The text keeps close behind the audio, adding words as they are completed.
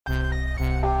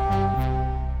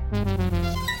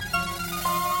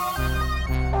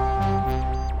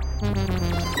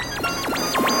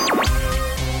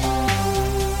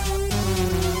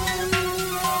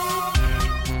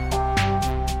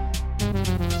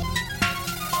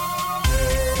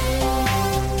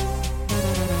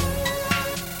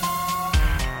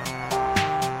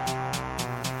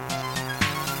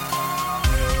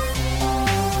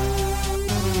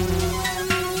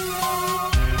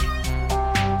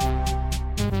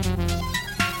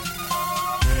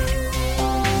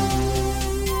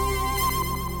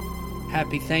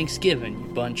Happy Thanksgiving,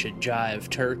 you bunch of jive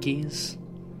turkeys.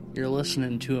 You're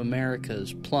listening to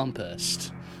America's plumpest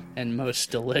and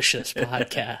most delicious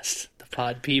podcast, The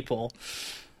Pod People.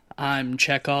 I'm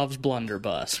Chekhov's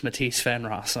blunderbuss, Matisse Van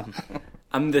Rossum.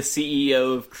 I'm the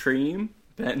CEO of Cream,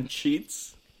 Ben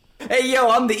Sheets. Hey, yo,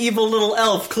 I'm the evil little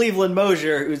elf, Cleveland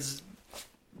Mosier, who's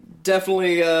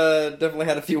definitely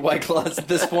had a few White Claws at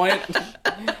this point.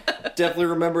 Definitely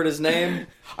remembered his name.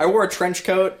 I wore a trench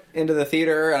coat into the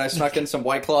theater, and I snuck in some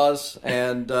White Claws,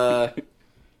 and I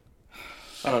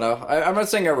don't know. I'm not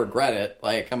saying I regret it.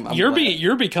 Like,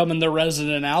 You're becoming the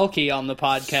resident alky on the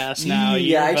podcast now.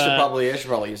 Yeah, I should probably use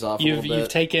off a little bit.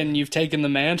 You've taken the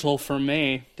mantle from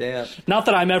me. Damn. Not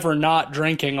that I'm ever not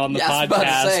drinking on the podcast. I was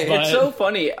about to say, but It's so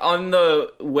funny. On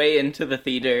the way into the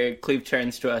theater, Cleve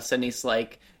turns to us and he's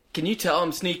like, "Can you tell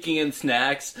I'm sneaking in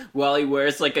snacks?" While he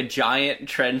wears like a giant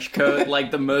trench coat, like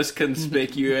the most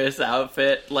conspicuous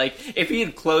outfit. Like, if he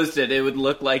had closed it, it would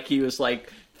look like he was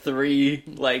like three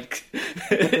elves.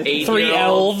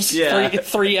 Yeah.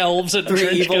 Three elves in a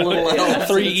trench evil coat. little elves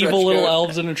Three in a evil trench little coat.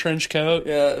 elves in a trench coat.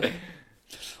 Yeah.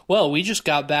 Well, we just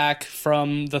got back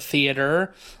from the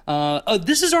theater.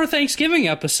 This is our Thanksgiving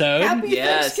episode.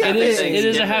 Yes, It is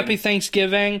Thanksgiving. a happy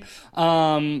Thanksgiving.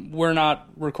 We're not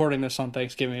recording this on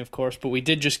Thanksgiving, of course, but we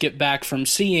did just get back from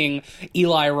seeing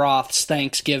Eli Roth's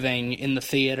Thanksgiving in the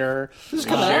theater. This is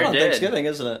coming out on did. Thanksgiving,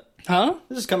 isn't it? Huh?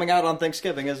 This is coming out on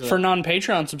Thanksgiving, isn't it? For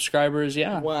non-Patreon subscribers,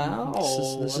 yeah. Wow,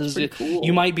 This that's is pretty cool.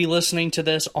 You might be listening to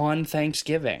this on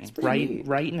Thanksgiving neat.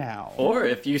 right now. Or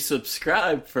if you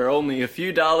subscribe for only a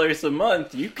few dollars a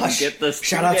month, you can get this 2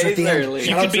 Shout outs days at the end. early.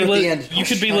 Shout outs at the end. You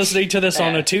could be listening to this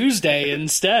on a Tuesday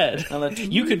instead. On a Tuesday.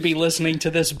 You could be listening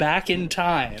to this back in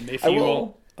time if I you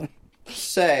will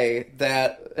say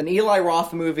that an Eli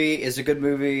Roth movie is a good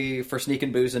movie for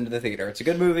sneaking booze into the theater. It's a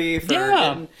good movie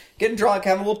for getting drunk,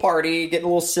 having a little party, getting a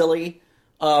little silly.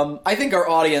 I think our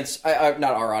audience, not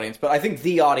our audience, but I think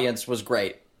the audience was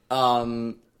great.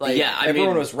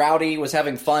 Everyone was rowdy, was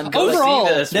having fun. Overall,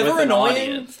 See this never with an annoying.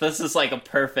 audience. This is like a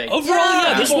perfect.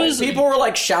 Overall, people were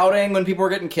like shouting when people were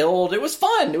getting killed. It was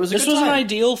fun. It was a This good was time. an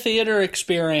ideal theater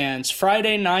experience.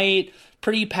 Friday night,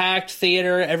 pretty packed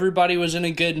theater. Everybody was in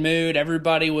a good mood.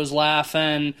 Everybody was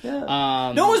laughing.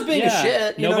 Yeah. No one was being a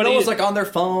shit. No one was like on their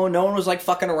phone. No one was like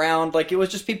fucking around. Like, it was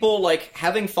just people like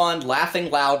having fun,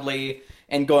 laughing loudly,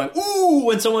 and going ooh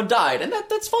when someone died, and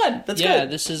that's fun. That's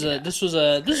good. This was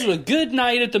a good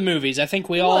night at the movies. I think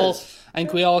we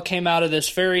all came out of this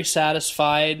very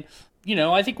satisfied. You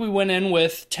know, I think we went in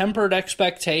with tempered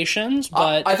expectations,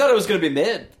 but I thought it was going to be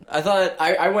mid. I thought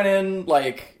I went in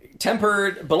like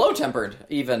tempered, below tempered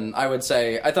even, I would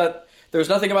say. I thought there was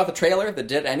nothing about the trailer that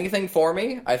did anything for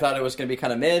me. I thought it was going to be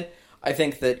kind of mid. I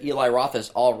think that Eli Roth is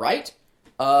all right.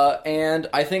 And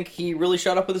I think he really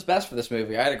showed up with his best for this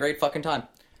movie. I had a great fucking time.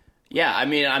 Yeah, I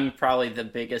mean, I'm probably the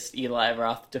biggest Eli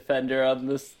Roth defender on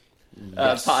this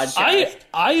podcast.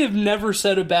 I have never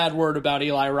said a bad word about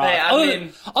Eli Roth. Hey,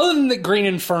 other than that Green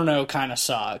Inferno kind of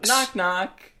sucks. Knock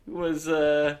Knock was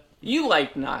you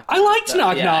liked Knock. I liked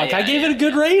Knock Yeah, Knock. yeah, I gave yeah, it a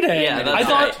good rating. Yeah, I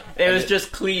thought right. It was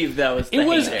just Cleve that was. it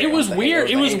was weird.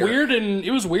 It was hater. weird and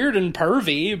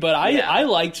pervy, but I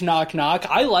liked Knock Knock.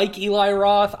 I like Eli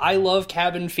Roth. I love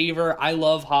Cabin Fever. I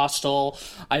love Hostel.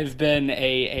 I've been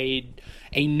a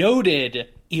noted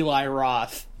Eli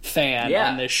Roth fan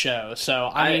on this show. So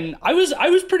I mean, I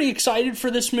was pretty excited for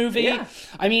this movie. Yeah.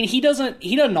 I mean, he doesn't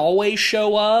always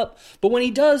show up, but when he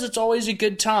does, it's always a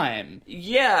good time.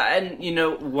 Yeah, and you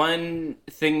know, one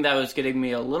thing that was getting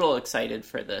me a little excited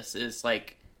for this is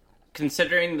like,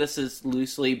 considering this is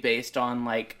loosely based on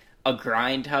like a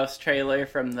Grindhouse trailer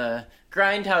from the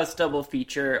Grindhouse double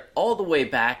feature all the way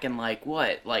back in like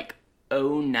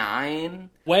 09,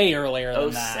 Way earlier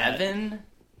than that. 07.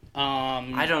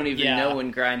 I don't even know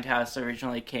when Grindhouse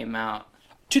originally came out.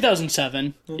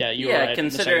 2007. Yeah, you were right. at the same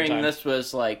Considering time. this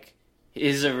was like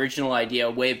his original idea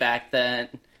way back then,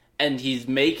 and he's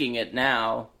making it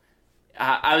now.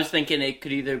 I was thinking it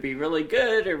could either be really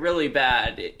good or really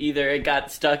bad. Either it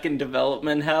got stuck in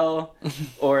development hell,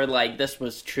 or like this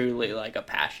was truly like a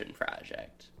passion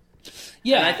project.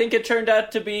 Yeah, And I think it turned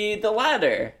out to be the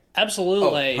latter.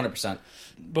 absolutely. 100%.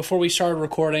 Before we started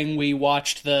recording, we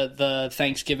watched the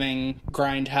Thanksgiving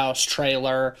Grindhouse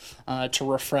trailer to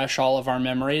refresh all of our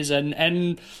memories,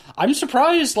 and I'm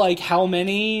surprised like how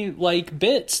many like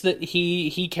bits that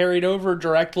he carried over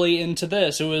directly into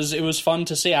this. It was fun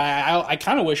to see. I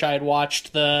kind of wish I had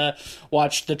watched the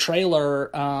trailer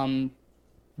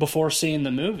before seeing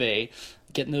the movie.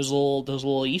 Getting those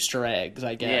little Easter eggs,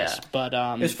 I guess. Yeah. But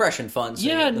It was fresh and fun.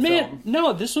 yeah, the man. film.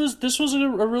 No, this was a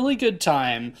really good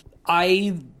time.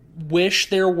 I wish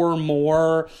there were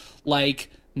more like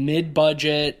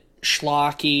mid-budget,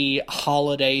 schlocky,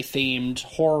 holiday-themed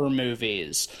horror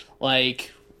movies.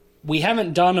 Like, we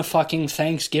haven't done a fucking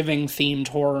Thanksgiving-themed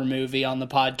horror movie on the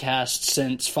podcast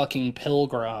since fucking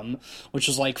Pilgrim, which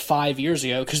was like 5 years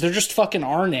ago, because there just fucking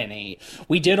aren't any.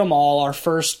 We did them all our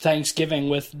first Thanksgiving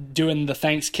with doing the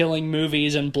Thanksgiving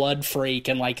movies and Blood Freak,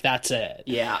 and like, that's it.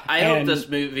 Yeah, I hope this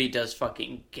movie does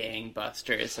fucking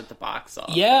gangbusters at the box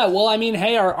office. Yeah, well, I mean,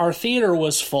 hey, our theater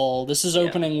was full. This is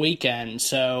opening weekend,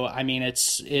 so I mean,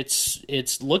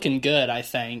 it's looking good, I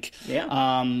think.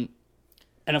 Yeah.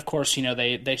 And of course, you know,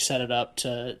 they set it up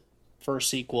for a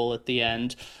sequel at the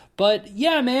end. But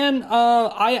yeah, man,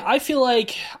 I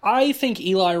think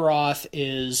Eli Roth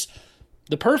is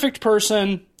the perfect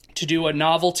person to do a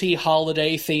novelty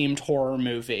holiday themed horror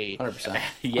movie. 100%.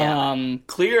 Yeah.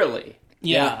 Clearly.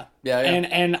 Yeah. Yeah.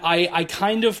 And I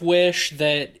kind of wish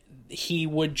that he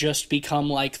would just become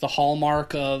like the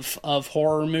hallmark of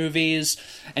horror movies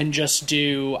and just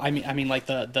do I mean like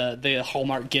the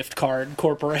Hallmark gift card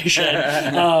corporation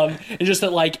and just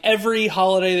that like every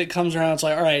holiday that comes around it's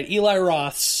like, all right, Eli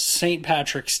Roth's St.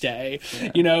 Patrick's Day,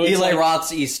 you know, it's Eli like,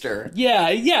 Roth's Easter.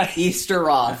 yeah Easter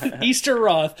Roth. Easter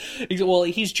Roth. Well,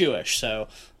 he's Jewish, so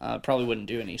probably wouldn't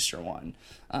do an Easter one,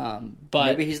 but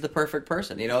Maybe he's the perfect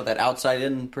person, you know, that outside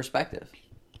in perspective.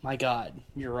 my God,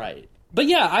 you're right. But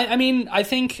yeah, I mean, I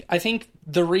think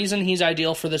the reason he's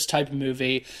ideal for this type of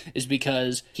movie is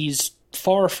because he's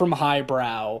far from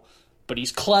highbrow, but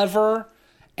he's clever,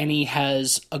 and he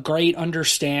has a great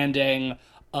understanding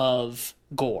of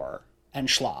gore and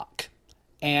schlock.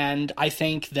 And I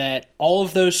think that all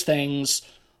of those things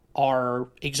are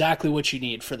exactly what you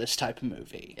need for this type of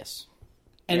movie. Yes.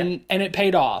 And it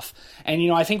paid off. And, you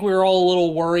know, I think we were all a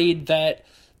little worried that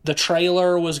the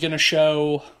trailer was going to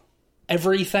show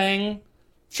everything.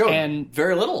 And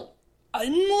very little.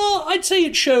 Well, I'd say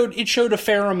it showed a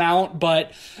fair amount,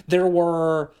 but there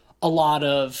were a lot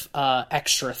of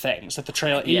extra things that the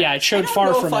trailer. Yeah, it showed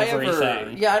far from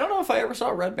everything. I don't know if I ever saw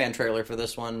a Red Band trailer for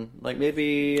this one. Like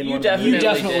maybe You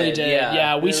definitely did. Yeah.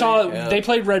 Yeah, we saw. Yeah. They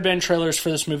played Red Band trailers for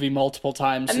this movie multiple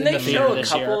times, and in they the theater show a this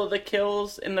couple year. of the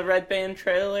kills in the Red Band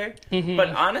trailer. Mm-hmm. But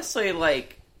honestly,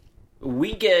 like,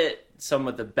 we get some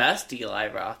of the best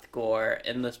Eli Roth gore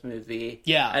in this movie.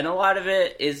 Yeah. And a lot of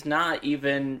it is not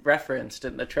even referenced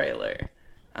in the trailer.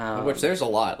 Which there's a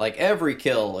lot. Like, every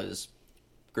kill is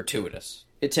gratuitous.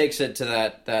 It takes it to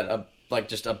that like,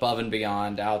 just above and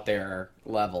beyond out there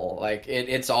level. Like,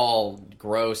 it's all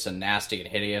gross and nasty and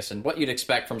hideous, and what you'd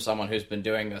expect from someone who's been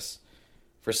doing this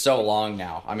for so long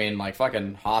now. I mean, like,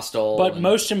 fucking Hostel. But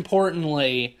most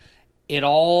importantly, it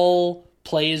all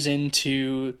plays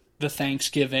into the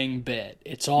Thanksgiving bit.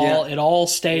 It all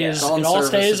stays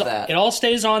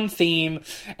on theme,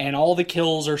 and all the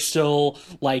kills are still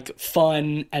like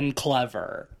fun and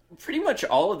clever. Pretty much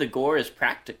all of the gore is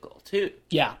practical too.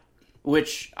 Yeah.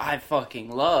 Which I fucking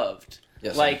loved.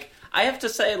 Yes, like, I have to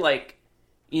say, like,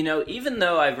 you know, even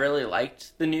though I really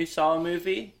liked the new Saw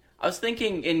movie, I was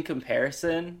thinking in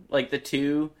comparison, like, the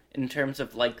two in terms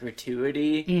of, like,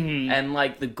 gratuity, and,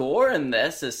 like, the gore in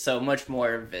this is so much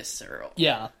more visceral.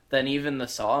 Yeah. Than even the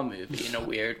Saw movie in a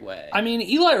weird way. I mean,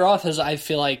 Eli Roth has, I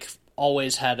feel like,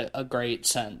 always had a great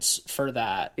sense for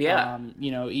that. Yeah.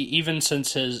 You know, even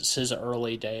since his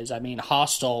early days. I mean,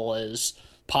 Hostel is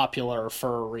popular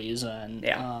for a reason.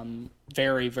 Yeah.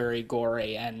 Very, very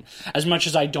gory. And as much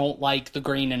as I don't like the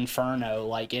Green Inferno,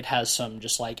 like, it has some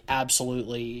just, like,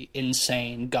 absolutely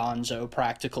insane gonzo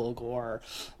practical gore.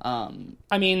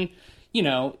 I mean, you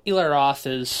know, Eli Roth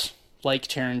is like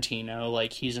Tarantino,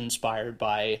 like, he's inspired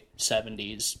by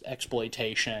 70s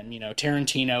exploitation. You know,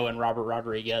 Tarantino and Robert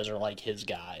Rodriguez are like his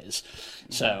guys.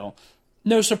 So,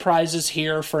 no surprises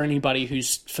here for anybody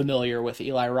who's familiar with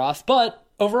Eli Roth, but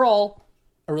overall,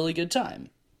 a really good time.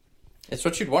 It's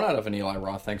what you'd want out of an Eli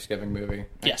Roth Thanksgiving movie.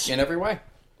 Yes. In every way.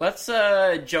 Let's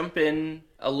jump in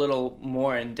a little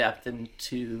more in depth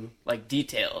into, like,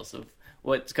 details of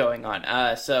what's going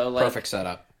on. So, like, perfect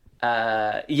setup.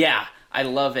 Yeah, I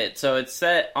love it. So it's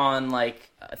set on, like,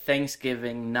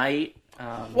 Thanksgiving night.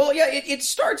 Well, yeah, it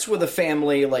starts with a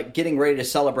family, like, getting ready to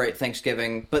celebrate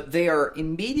Thanksgiving, but they are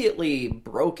immediately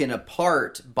broken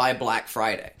apart by Black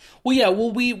Friday. Well, yeah,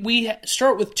 we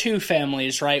start with two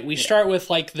families, right? We start with,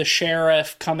 like, the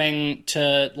sheriff coming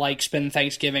to, like, spend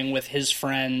Thanksgiving with his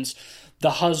friends.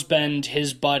 The husband,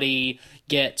 his buddy,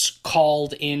 gets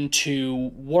called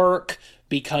into work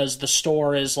because the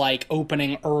store is like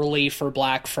opening early for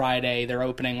Black Friday. They're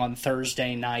opening on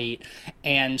Thursday night.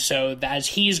 And so as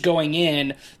he's going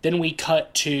in, then we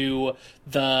cut to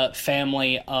the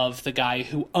family of the guy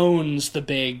who owns the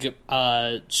big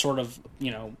sort of,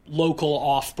 local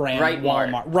off-brand Right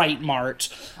Walmart, Right Mart,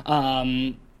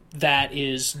 that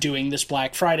is doing this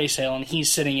Black Friday sale, and he's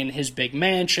sitting in his big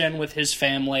mansion with his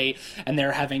family, and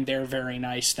they're having their very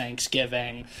nice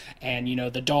Thanksgiving, and,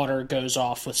 the daughter goes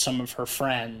off with some of her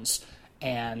friends,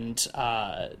 and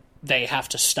they have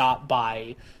to stop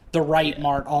by the Right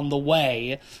Mart on the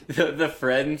way. The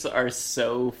friends are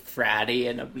so fratty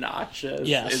and obnoxious.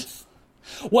 Yes. It's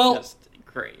Well, just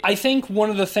great. I think one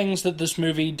of the things that this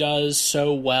movie does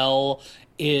so well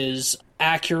is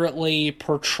accurately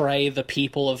portray the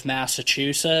people of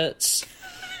Massachusetts.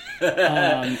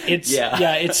 It's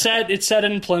set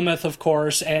in Plymouth, of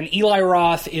course, and Eli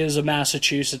Roth is a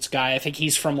Massachusetts guy. I think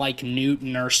he's from like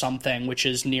Newton or something, which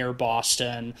is near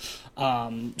Boston.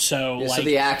 So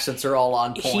the accents are all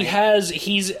on point.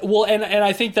 And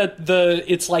I think that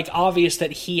it's like obvious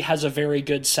that he has a very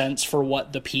good sense for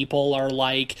what the people are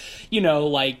like.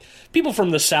 Like people from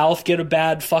the South get a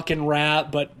bad fucking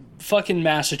rap, but fucking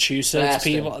Massachusetts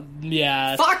people,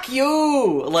 yeah, fuck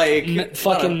you, like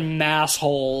fucking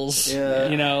massholes. Yeah.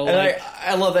 And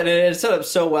I love that, and it's set up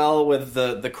so well with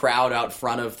the crowd out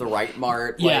front of the Right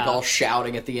Mart, like all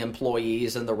shouting at the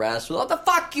employees and the rest with all the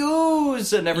fuck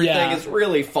yous and everything. Yeah. It's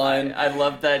really fun. I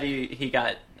love that he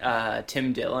got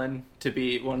Tim Dillon to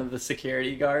be one of the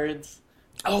security guards.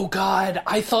 Oh God,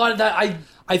 I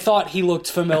thought he looked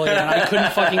familiar and I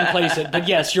couldn't fucking place it. But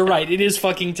yes, you're right. It is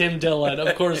fucking Tim Dillon.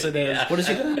 Of course it is. Yeah. What is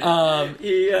he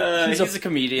doing? He's a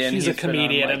comedian. He's a been on,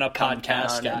 comedian like, and a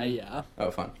podcast guy. and- Yeah. Oh,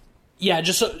 fun. Yeah,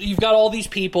 just so you've got all these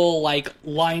people like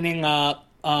lining up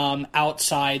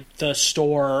outside the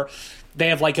store. They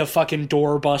have like a fucking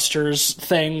doorbusters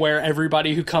thing where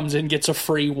everybody who comes in gets a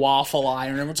free waffle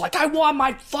iron. Everyone's like, I want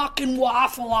my fucking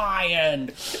waffle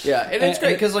iron. Yeah, and it's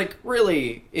great because, like,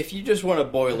 really, if you just want to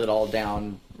boil it all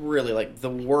down, really, like, the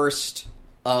worst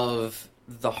of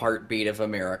the heartbeat of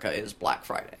America is Black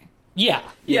Friday. Yeah.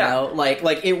 You know, like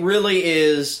it really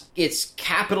is. It's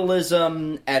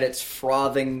capitalism at its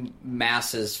frothing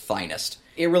masses finest.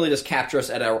 It really does capture us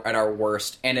at our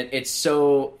worst, and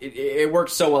it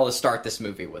works so well to start this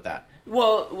movie with that.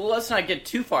 Well, let's not get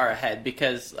too far ahead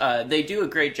because they do a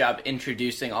great job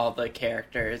introducing all the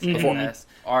characters in this.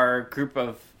 Our group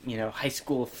of high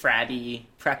school fratty,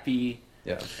 preppy.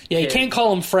 Yeah, you can't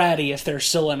call them fratty if they're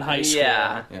still in high school.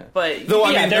 Yeah. But though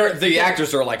I mean, the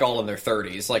actors are like all in their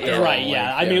 30s, like they're right. all,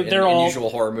 Yeah, like, I mean they're all usual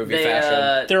horror movie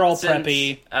fashion. They're all since,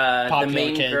 preppy, popular the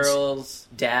main kids. girl's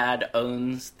dad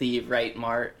owns the Right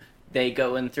Mart. They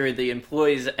go in through the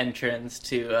employees' entrance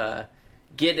to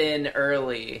get in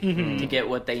early to get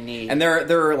what they need. And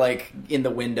they're like in the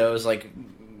windows, like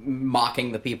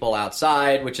mocking the people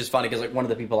outside, which is funny because like one of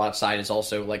the people outside is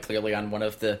also like clearly on one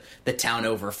of the town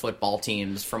over football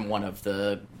teams from one of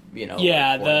the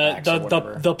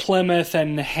the Plymouth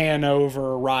and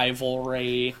Hanover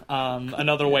rivalry.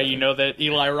 Another way you know that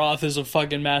Eli Roth is a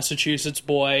fucking Massachusetts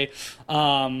boy.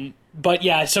 But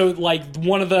yeah, so like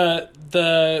one of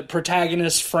the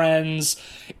protagonist's friends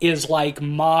is like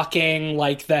mocking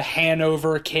like the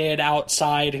Hanover kid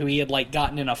outside who he had like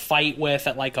gotten in a fight with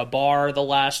at like a bar the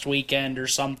last weekend or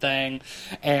something,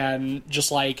 and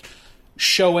just like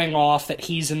showing off that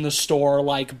he's in the store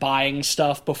like buying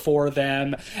stuff before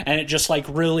them, and it just like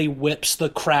really whips the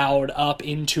crowd up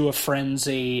into a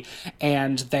frenzy,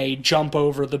 and they jump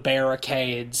over the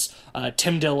barricades.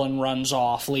 Tim Dillon runs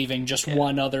off, leaving just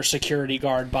one other security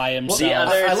guard by himself. The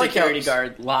other I like security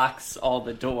guard locks all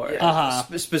the doors.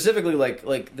 Specifically,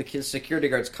 like the security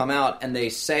guards come out and they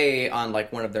say on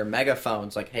like one of their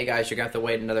megaphones, like, "Hey guys, you're gonna have to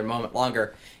wait another moment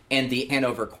longer." And the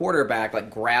Hanover quarterback like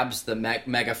grabs the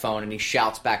megaphone and he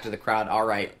shouts back to the crowd, "All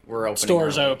right, we're opening.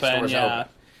 Stores early. open, Stores yeah."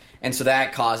 open." And so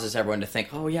that causes everyone to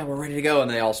think, "Oh yeah, we're ready to go,"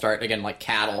 and they all start again like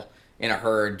cattle in a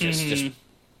herd, just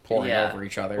pouring over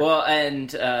each other. Well, and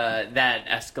that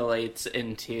escalates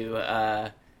into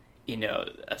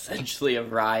essentially a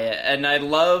riot, and I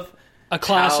love a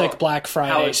classic Black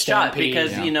Friday how it's shot stampede.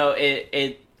 because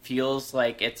it feels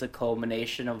like it's a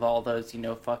culmination of all those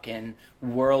fucking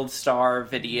World Star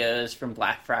videos from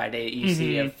Black Friday. You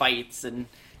see fights and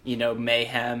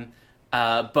mayhem.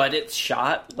 But it's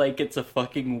shot like it's a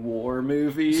fucking war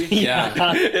movie. Yeah.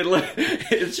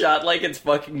 It's shot like it's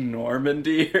fucking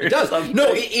Normandy or It does. something. No,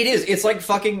 it is. It's like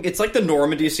the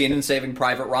Normandy scene in Saving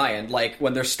Private Ryan, like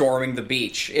when they're storming the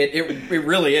beach. It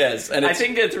really is. And I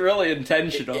think it's really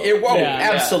intentional. It won't.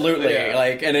 Yeah. Absolutely. Yeah.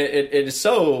 Like, and it is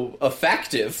so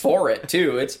effective for it,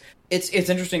 too. It's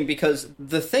interesting because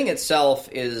the thing itself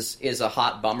is a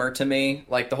hot bummer to me.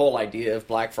 Like, the whole idea of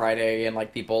Black Friday and,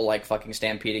 like, people, like, fucking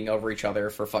stampeding over each other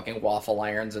for fucking waffle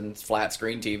irons and flat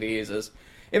screen TVs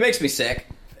it makes me sick.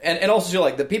 And also,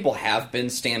 like, the people have been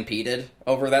stampeded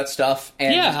over that stuff.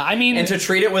 And, yeah, I mean... And to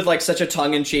treat it with, like, such a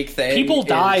tongue-in-cheek thing People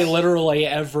die literally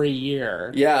every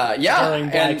year. Yeah. During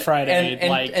Black Friday.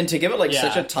 And to give it, like,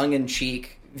 such a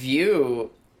tongue-in-cheek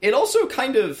view, it also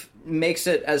kind of makes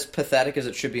it as pathetic as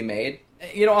it should be made.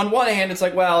 You know, on one hand, it's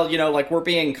like, well, you know, like, we're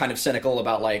being kind of cynical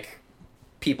about, like,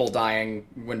 people dying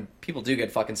when people do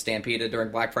get fucking stampeded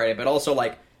during Black Friday, but also,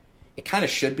 like, it kind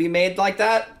of should be made like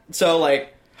that. So,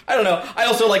 like, I don't know. I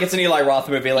also, like, it's an Eli Roth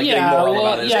movie, like, getting moral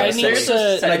about it is kind of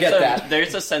silly. And I get that.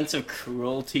 There's a sense of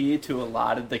cruelty to a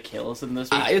lot of the kills in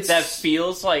this movie that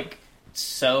feels, like,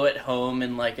 so at home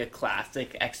in, like, a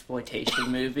classic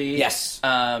exploitation movie. Yes.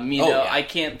 I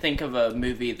can't think of a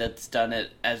movie that's done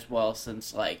it as well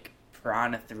since, like,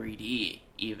 Piranha 3D,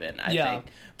 even, I think.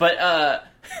 But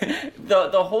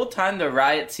the whole time the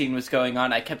riot scene was going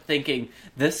on, I kept thinking,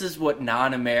 this is what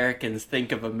non-Americans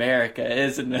think of America,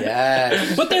 isn't it?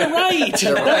 Yes. But they're right.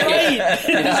 They're right.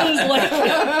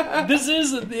 Yeah.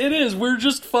 It is.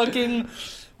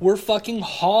 We're fucking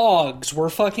hogs. We're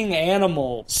fucking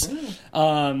animals.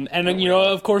 And, you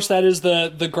know, of course, that is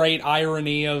the great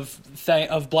irony of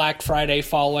Black Friday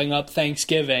following up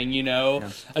Thanksgiving, you know? Yeah.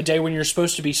 A day when you're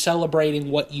supposed to be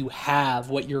celebrating what you have,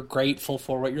 what you're grateful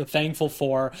for, what you're thankful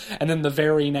for, and then the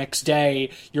very next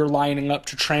day, you're lining up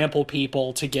to trample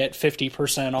people to get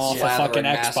 50% off a fucking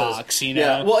Xbox, you know?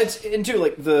 Yeah, well, and too,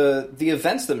 like, the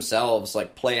events themselves,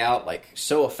 like, play out, like,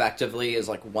 so effectively as,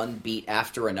 like, one beat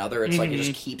after another. It's like it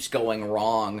just keeps going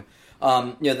wrong.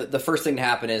 You know, the first thing to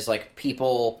happen is, like,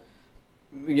 people,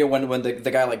 you know, when the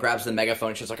guy, like, grabs the megaphone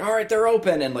and she's like, all right, they're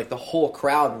open, and, like, the whole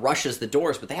crowd rushes the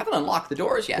doors, but they haven't unlocked the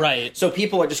doors yet. Right. So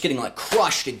people are just getting, like,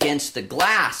 crushed against the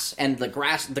glass, and the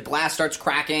glass starts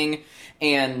cracking,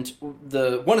 and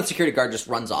one of the security guard just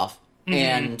runs off,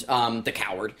 and the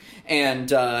coward, and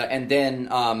then,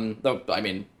 I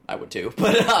mean, I would too,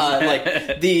 but, like,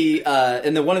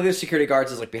 and then one of the security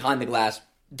guards is, like, behind the glass.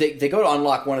 They go to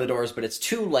unlock one of the doors, but it's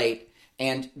too late,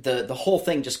 and the whole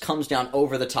thing just comes down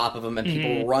over the top of him, and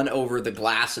people run over the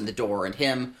glass in the door, and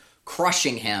him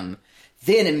crushing him.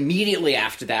 Then immediately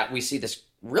after that, we see this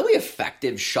really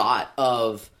effective shot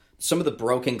of some of the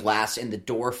broken glass in the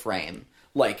door frame,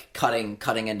 like cutting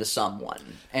into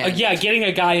someone. And getting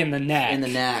a guy in the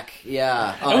neck.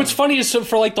 Yeah. And what's funny is, so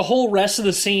for, like, the whole rest of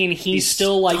the scene, he's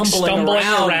still, like,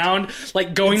 stumbling around,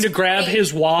 like, going to grab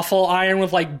his waffle iron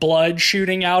with, like, blood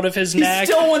shooting out of his neck.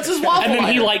 He still wants his waffle iron. And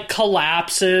then he, like,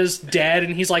 collapses dead,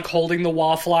 and he's, like, holding the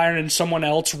waffle iron, and someone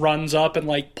else runs up and,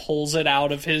 like, pulls it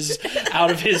out of his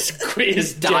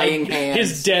dying hands.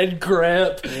 His dead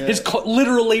grip. Yeah.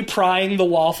 Literally prying the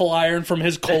waffle iron from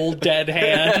his cold, dead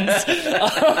hands.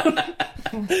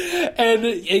 And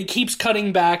it keeps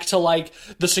cutting back to, like,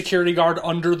 the security guard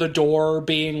under the door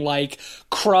being, like,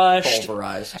 crushed.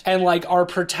 Pulverized. And, like, our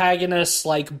protagonist's,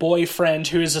 like, boyfriend,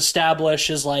 who is established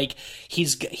as, like,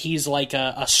 he's like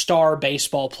a star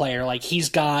baseball player. Like,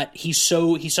 he's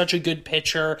such a good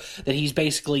pitcher that he's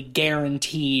basically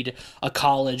guaranteed a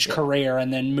college career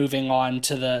and then moving on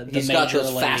to the major leagues. He's got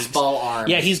those fastball arms.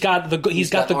 Yeah, he's got the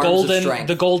golden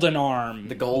arm.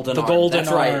 The golden arm. That's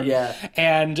arm. Right, yeah.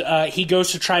 And he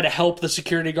goes to try to help the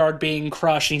security guard being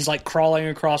crushed, and he's, like, crawling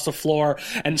across the floor,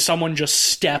 and someone just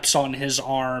steps on his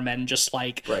arm and just,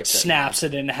 like, snaps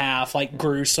it in half, like,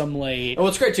 gruesomely. And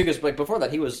what's great, too, because, like, before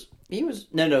that, it was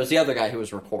the other guy who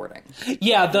was recording.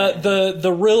 Yeah,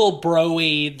 the real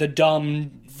broy, the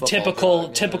dumb,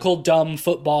 typical dumb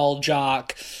football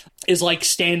jock is, like,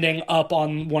 standing up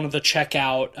on one of the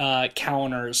checkout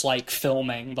counters, like,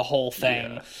 filming the whole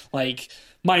thing. Yeah. Like,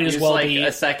 might as well be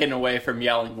a second away from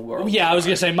yelling World Star. Yeah, I was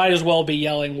gonna say, might as well be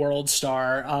yelling World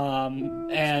Star.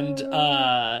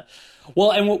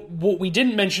 Well, and what we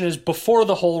didn't mention is before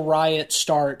the whole riot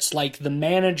starts, like, the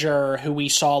manager who we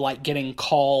saw, like, getting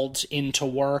called into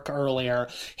work earlier,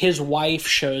 his wife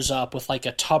shows up with, like,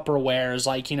 a Tupperware, is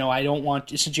like, you know,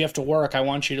 since you have to work, I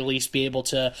want you to at least be able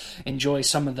to enjoy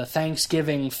some of the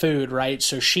Thanksgiving food, right?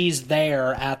 So she's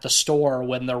there at the store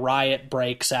when the riot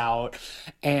breaks out,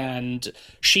 and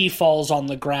she falls on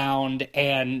the ground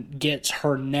and gets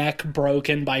her neck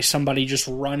broken by somebody just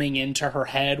running into her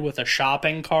head with a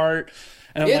shopping cart.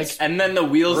 And It's- like And then the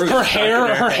wheels. her get stuck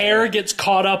in her hair gets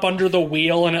caught up under the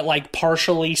wheel, and it like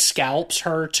partially scalps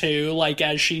her too, like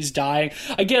as she's dying.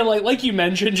 Again, like you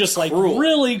mentioned, just like Cruel.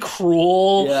 really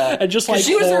cruel, Yeah, and just like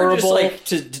she was there horrible. just like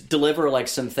to deliver like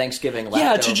some Thanksgiving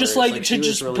leftovers. Yeah, to just like she to was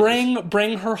just really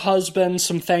bring her husband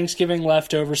some Thanksgiving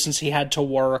leftovers since he had to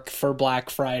work for Black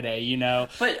Friday, you know.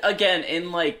 But again,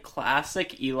 in like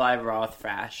classic Eli Roth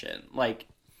fashion, like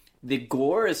the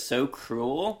gore is so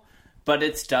cruel, but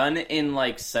it's done in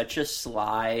like such a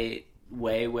sly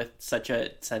way with such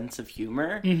a sense of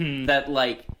humor that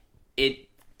like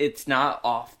it's not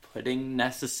off-putting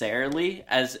necessarily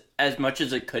as much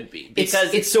as it could be,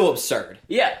 because it's so absurd.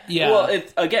 yeah. Yeah. Well,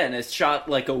 it's shot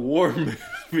like a war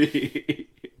movie.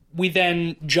 We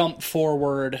then jump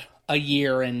forward a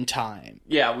year in time.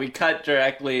 Yeah, we cut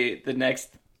directly. The next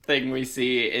thing we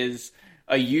see is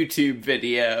a YouTube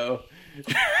video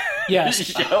Yes.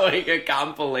 showing a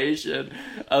compilation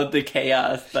of the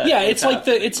chaos that Yeah, was it's like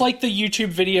happening. it's like the YouTube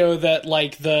video that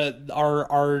like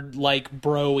our like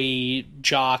bro-y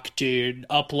jock dude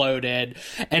uploaded,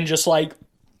 and just like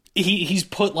he's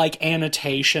put like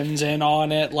annotations in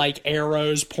on it, like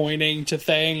arrows pointing to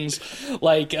things.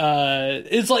 Like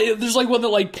it's like there's like one that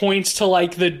like points to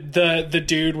like the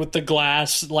dude with the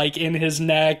glass like in his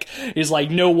neck is like,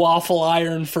 "No waffle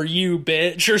iron for you,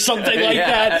 bitch," or something like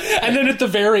Yeah. that. And then at the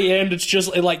very end,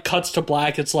 it like cuts to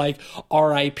black. It's like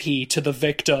R.I.P. to the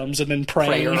victims, and then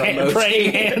praying Prayer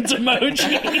emoji. hands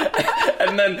emoji.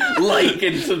 and then like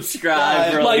and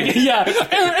subscribe. Really. Like yeah.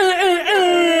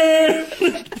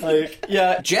 Like,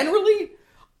 yeah, generally,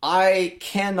 I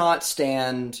cannot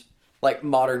stand like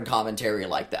modern commentary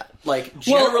like that. Like,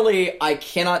 generally, I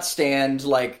cannot stand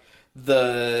like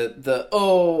the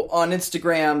on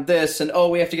Instagram this and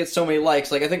we have to get so many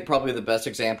likes. Like, I think probably the best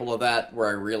example of that where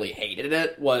I really hated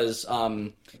it was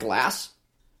Glass.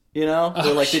 You know,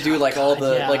 where like they do like all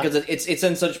the yeah. like 'cause it's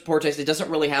in such poor taste. It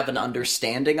doesn't really have an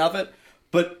understanding of it,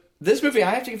 but. This movie, I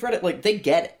have to give credit, like, they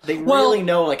get it. They really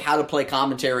know, like, how to play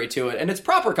commentary to it, and it's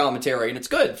proper commentary, and it's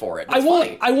good for it. It's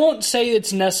funny. I won't say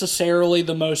it's necessarily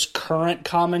the most current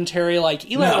commentary. Like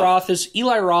Eli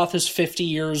Roth is 50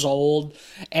 years old,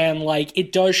 and like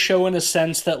it does show in a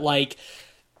sense that like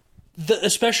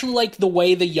especially like the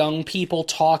way the young people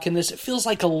talk in this, it feels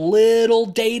like a little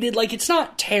dated. Like it's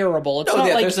not terrible. It's not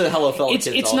like there's a Hello Fellow Kids.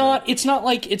 it's not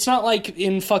like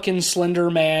in fucking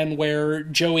Slender Man where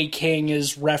Joey King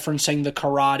is referencing the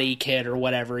Karate Kid or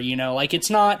whatever, you know. Like it's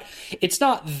not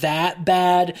that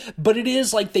bad, but it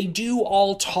is like they do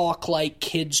all talk like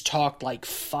kids talked like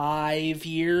 5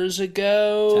 years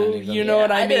ago. You know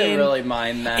what I mean? I didn't really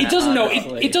mind that. It doesn't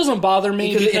honestly. it doesn't bother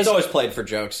me because because it's always played for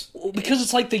jokes. Because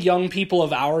it's like the young people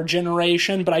of our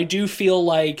generation, but I do feel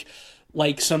like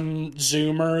some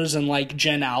Zoomers and like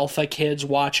Gen Alpha kids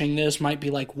watching this might be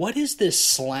like, what is this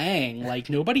slang? Like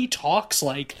nobody talks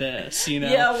like this, you know?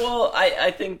 Yeah, well,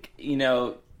 I think, you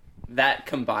know, that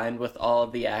combined with all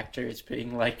of the actors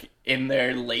being like in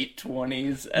their late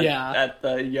 20s at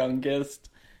the youngest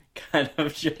kind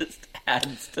of just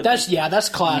adds to that's the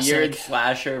classic. weird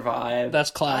slasher vibe.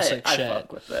 That's classic I shit.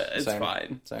 fuck with it. It's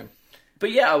fine. Same.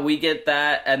 But yeah, we get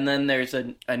that, and then there's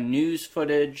a news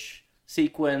footage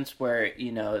sequence where,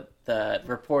 you know, the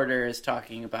reporter is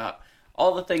talking about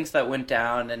all the things that went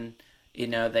down, and, you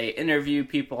know, they interview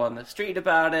people on the street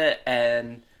about it,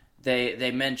 and they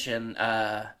mention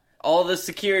all the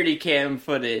security cam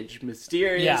footage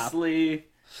mysteriously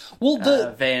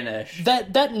vanish.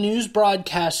 That news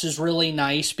broadcast is really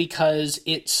nice because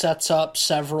it sets up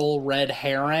several red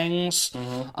herrings.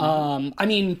 I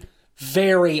mean,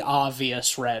 very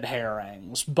obvious red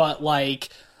herrings, but like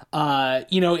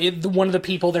you know, one of the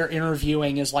people they're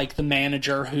interviewing is like the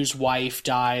manager whose wife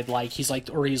died. Like he's like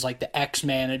the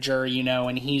ex-manager, you know,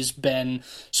 and he's been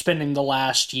spending the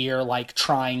last year like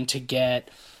trying to get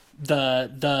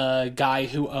the guy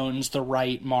who owns the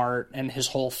Right Mart and his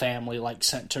whole family like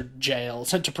sent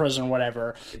to prison,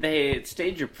 whatever. They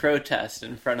stage a protest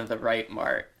in front of the Right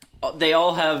Mart. They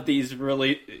all have these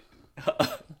really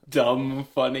dumb,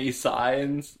 funny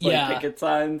signs, like picket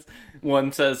signs.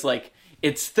 One says like,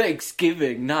 "It's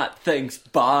Thanksgiving, not thanks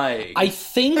buying." I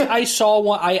think I saw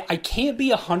one. I can't be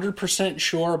 100%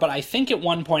 sure, but I think at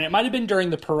one point, it might have been during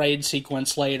the parade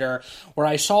sequence later, where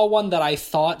I saw one that I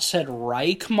thought said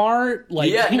Reichmart.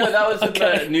 Like, yeah, no, that was in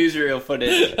the newsreel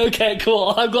footage. Okay,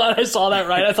 cool. I'm glad I saw that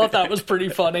right. I thought that was pretty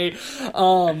funny.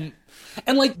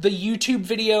 And, like, the YouTube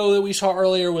video that we saw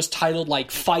earlier was titled,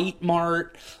 like, Fight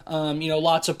Mart.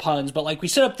 Lots of puns. But, like, we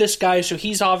set up this guy, so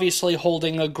he's obviously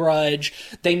holding a grudge.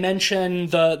 They mention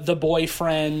the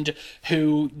boyfriend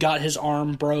who got his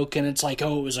arm broken. It's like,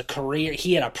 oh, it was a career.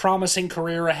 He had a promising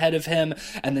career ahead of him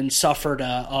and then suffered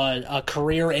a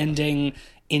career-ending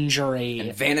injury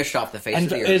and vanished off the face and of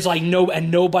the earth. it's like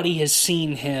nobody has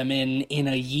seen him in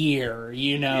a year,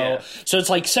 Yeah. So it's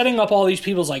like setting up all these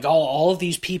people. It's like all of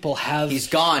these people have He's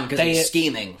gone because he's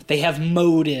scheming. They have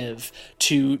motive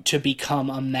to become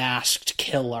a masked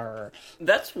killer.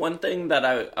 That's one thing that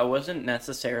I wasn't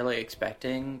necessarily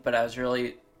expecting, but I was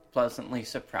really pleasantly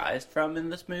surprised from in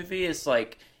this movie is,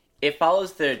 like, it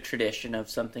follows the tradition of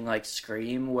something like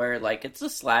Scream, where, like, it's a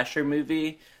slasher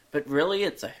movie, but really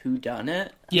it's a whodunit.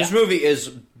 Yeah. This movie is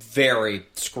very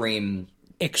Scream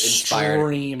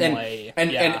Extremely.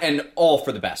 and all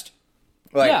for the best.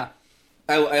 Like, yeah.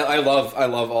 I love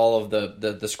all of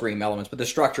the Scream elements, but the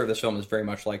structure of this film is very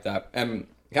much like that. And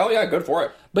hell yeah, good for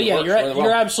it. But It yeah, works really well.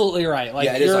 you're absolutely right. Like,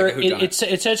 Yeah, it is like a whodunit.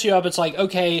 it sets you up. It's like,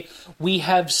 okay, we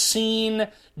have seen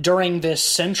during this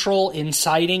central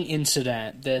inciting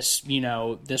incident, this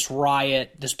this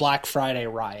riot, this Black Friday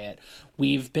riot,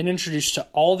 we've been introduced to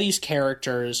all these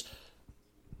characters.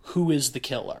 Who is the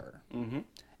killer? Mm-hmm.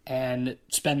 And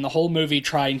spend the whole movie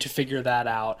trying to figure that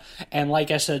out. And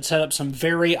like I said, set up some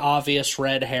very obvious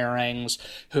red herrings.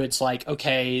 Who it's like,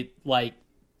 okay, like,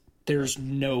 there's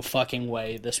no fucking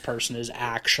way this person is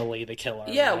actually the killer.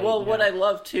 Yeah, right? well, what I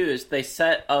love, too, is they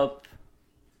set up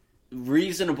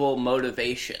reasonable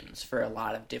motivations for a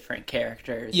lot of different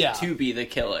characters to be the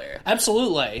killer.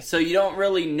 Absolutely. So you don't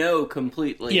really know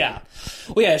completely. Yeah.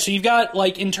 Well, yeah, so you've got,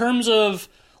 like, in terms of,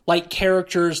 like,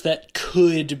 characters that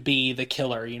could be the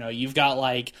killer, you've got,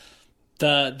 like,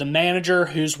 the manager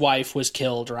whose wife was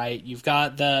killed, right? You've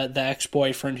got the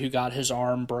ex-boyfriend who got his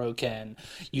arm broken.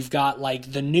 You've got,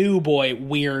 like, the new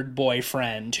weird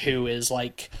boyfriend who is,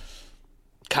 like,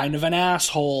 kind of an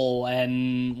asshole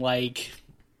and, like,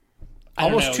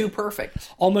 Almost too perfect.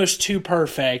 Almost too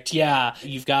perfect, yeah.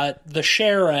 You've got the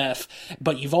sheriff,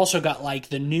 but you've also got, like,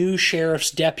 the new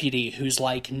sheriff's deputy who's,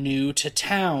 like, new to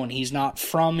town. He's not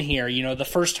from here. The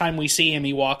first time we see him,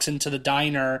 he walks into the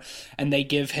diner and they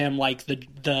give him, like,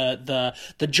 the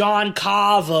John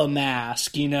Cava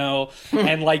mask,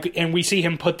 and we see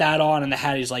him put that on and the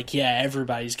hat. He's like, yeah,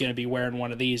 everybody's gonna be wearing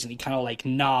one of these, and he kind of, like,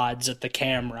 nods at the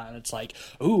camera, and it's like,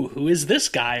 ooh, who is this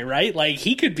guy, right? Like,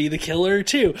 he could be the killer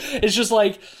too. It's just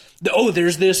like, oh,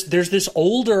 there's this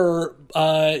older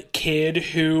kid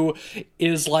who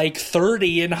is like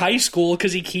 30 in high school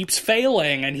because he keeps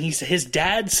failing, and his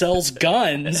dad sells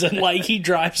guns, and like he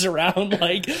drives around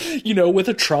like with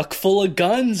a truck full of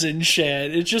guns and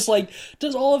shit. It's just like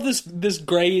does all of this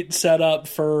great setup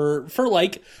for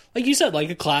like you said, like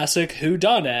a classic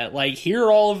whodunit. Like, here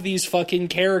are all of these fucking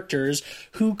characters.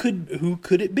 Who could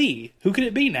it be? Who could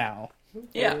it be now?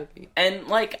 Yeah, and,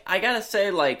 like, I gotta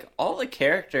say, like, all the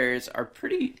characters are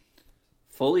pretty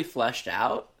fully fleshed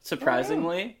out,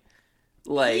 surprisingly.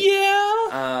 Like,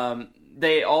 yeah.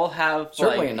 They all have,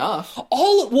 Certainly like, enough.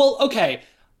 Okay.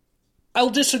 I'll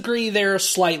disagree there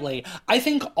slightly. I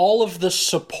think all of the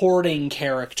supporting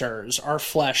characters are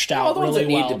fleshed out All those really that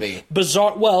well. need to be.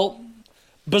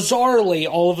 Bizarrely,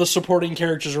 all of the supporting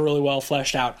characters are really well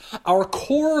fleshed out. Our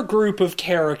core group of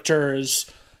characters,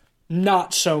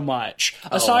 not so much.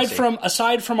 Aside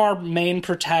from our main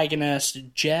protagonist,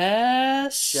 Jessica,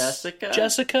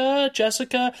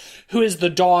 who is the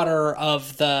daughter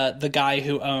of the guy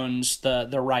who owns the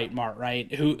Right Mart,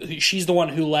 right? Who she's the one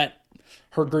who let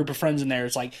her group of friends in there.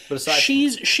 It's like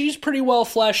she's pretty well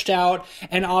fleshed out,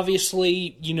 and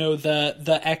obviously,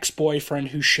 the ex-boyfriend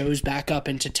who shows back up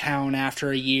into town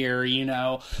after a year,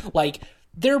 like,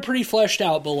 they're pretty fleshed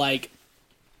out, but like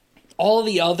all of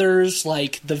the others,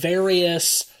 like the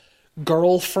various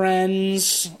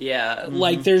girlfriends,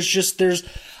 like there's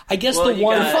I guess the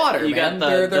one fodder, you man. got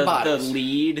They're the bodies.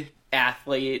 lead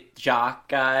athlete jock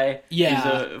guy. Yeah.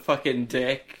 He's a fucking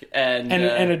dick and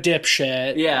a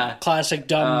dipshit. Yeah. Classic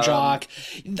dumb jock.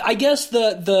 I guess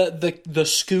the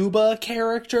scuba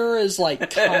character is like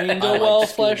kinda well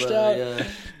fleshed out.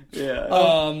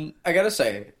 Yeah. I gotta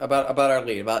say about our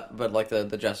lead, about like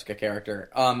the Jessica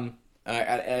character.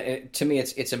 To me,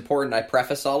 it's important. I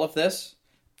preface all of this.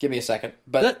 Give me a second.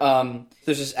 But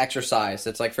there's this exercise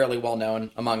that's like fairly well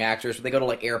known among actors. They go to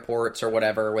like airports or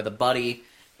whatever with a buddy,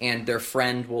 and their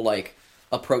friend will like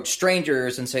approach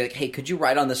strangers and say like, "Hey, could you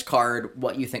write on this card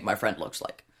what you think my friend looks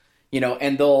like?"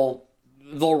 And they'll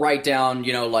write down,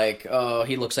 like, "Oh,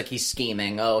 he looks like he's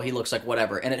scheming. Oh, he looks like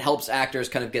whatever," and it helps actors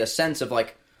kind of get a sense of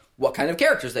like what kind of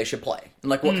characters they should play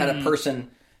and like what kind of person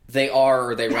they are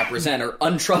or they represent are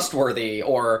untrustworthy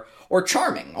or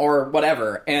charming or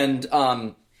whatever. And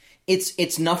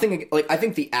it's nothing like, I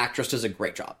think the actress does a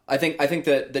great job. I think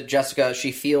that Jessica,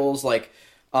 she feels like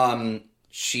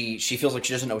she feels like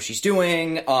she doesn't know what she's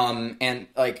doing, and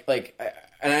like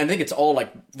and I think it's all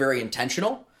like very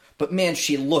intentional, but man,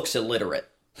 she looks illiterate.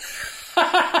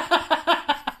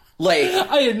 Like,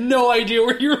 I had no idea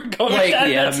where you were going with that.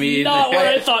 yeah, That's me not either. what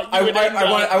I thought you would end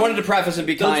up. I wanted to preface and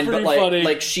be kind, but pretty funny.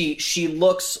 like she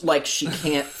looks like she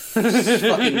can't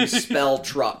fucking spell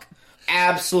truck.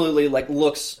 Absolutely, like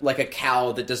looks like a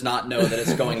cow that does not know that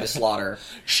it's going to slaughter.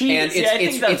 I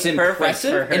think that's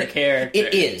impressive for her and character.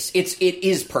 It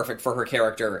is perfect for her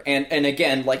character, and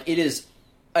again, like it is.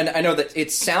 And I know that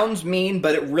it sounds mean,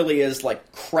 but it really is,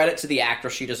 like, credit to the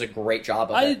actress. She does a great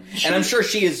job of it. And I'm sure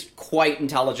she is quite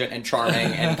intelligent and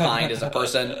charming and kind as a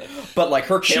person. But, like,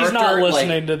 her character... She's not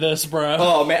listening to this, bro.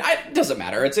 Oh, man, it doesn't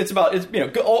matter. It's about,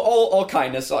 all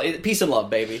kindness. Peace and love,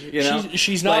 baby, you know?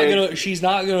 She's not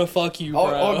gonna fuck you, bro.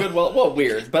 All good, well,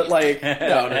 weird. But, like,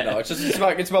 no.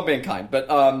 It's about being kind.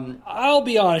 But, I'll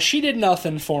be honest, she did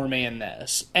nothing for me in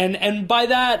this. And by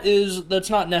that's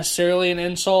not necessarily an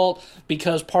insult,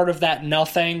 because part of that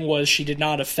nothing was she did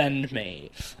not offend me.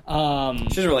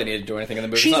 she doesn't really need to do anything in the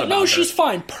movie. It's not about her. She's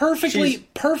fine.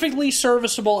 Perfectly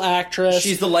serviceable actress.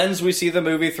 She's the lens we see the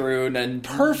movie through, and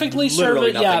perfectly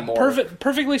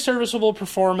perfectly serviceable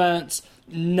performance.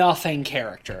 Nothing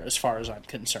character, as far as I'm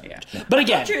concerned. Yeah. But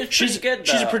again, she's good.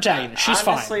 She's a protagonist. She's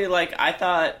honestly, fine. like I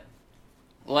thought,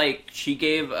 like she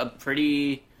gave a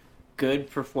pretty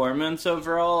good performance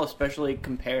overall, especially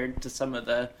compared to some of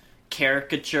the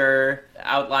caricature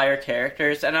outlier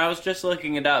characters. And I was just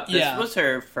looking it up. This was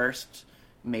her first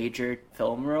major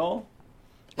film role.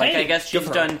 Like, hey, I guess she's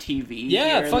done TV.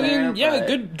 Yeah,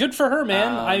 fucking good for her,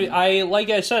 man. I like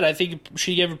I said, I think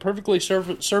she gave a perfectly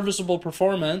serviceable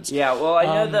performance. Yeah, well, I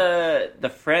know the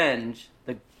friend,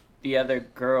 the other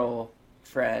girl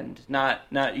friend, not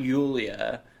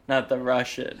Yulia, not the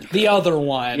Russian. The other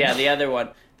one. Yeah, the other one.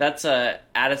 That's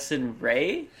Addison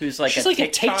Rae, who's like she's a like a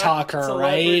TikToker,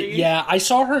 celebrity. right? Yeah, I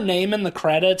saw her name in the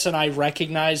credits and I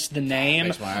recognized the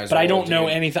name, but I don't know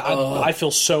anything. I feel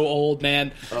so old,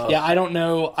 man. Yeah, I don't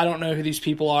know who these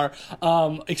people are,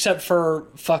 except for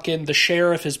fucking the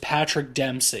sheriff is Patrick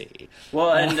Dempsey.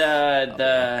 Well, and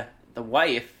the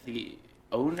wife, the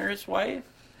owner's wife.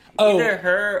 Either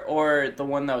her or the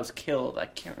one that was killed. I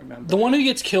can't remember. The one who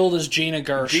gets killed is Gina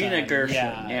Gershon. Gina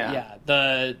Gershon,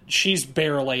 yeah. She's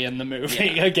barely in the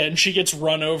movie. Yeah. Again, she gets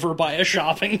run over by a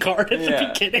shopping cart at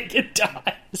the beginning and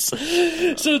dies.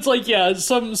 So it's like, yeah,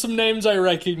 some names I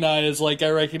recognize. Like, I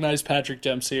recognize Patrick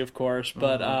Dempsey, of course,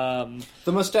 but...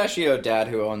 the mustachioed dad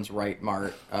who owns Right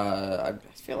Mart, I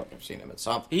feel like I've seen him at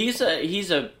something. He's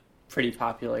a pretty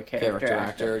popular character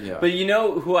actor. Yeah. But you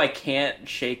know who I can't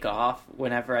shake off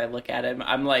whenever I look at him?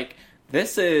 I'm like,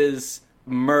 this is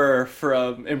Murr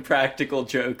from Impractical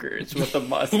Jokers with a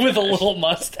mustache. With a little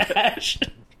mustache.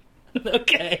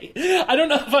 Okay. I don't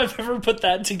know if I've ever put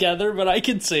that together, but I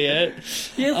can see it.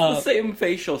 He has the same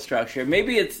facial structure.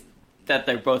 Maybe it's that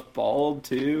they're both bald,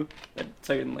 too. That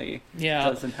certainly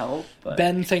doesn't help. But...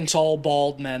 Ben thinks all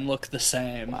bald men look the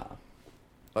same. Wow.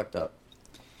 Fucked up.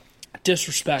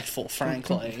 Disrespectful,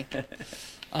 frankly.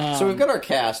 So we've got our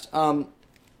cast,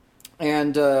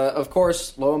 and of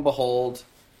course, lo and behold,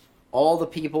 all the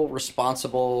people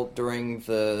responsible during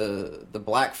the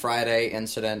Black Friday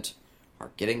incident are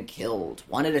getting killed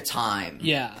one at a time.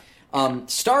 Yeah.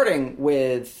 Starting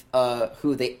with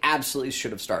who they absolutely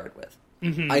should have started with.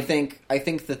 Mm-hmm. I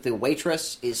think that the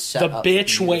waitress is set up. The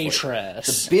bitch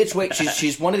waitress. The bitch waitress.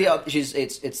 She's one of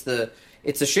the.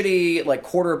 It's the shitty like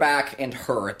quarterback and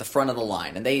her at the front of the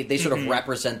line, and they sort of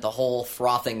represent the whole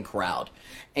frothing crowd.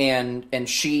 And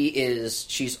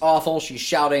she's awful. She's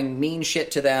shouting mean shit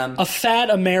to them. A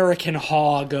fat American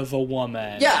hog of a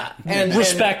woman. Yeah, and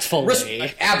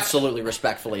respectfully, absolutely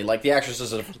respectfully. Like the actress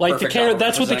is like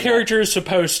that's what the character is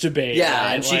supposed to be. Yeah,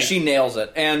 right? and she nails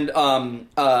it. And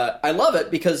I love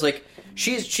it because like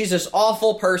she's this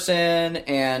awful person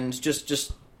and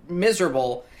just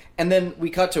miserable. And then we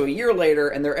cut to a year later,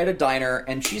 and they're at a diner,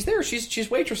 and she's there. She's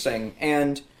waitressing,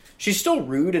 and she's still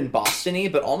rude and Boston-y,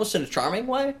 but almost in a charming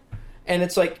way. And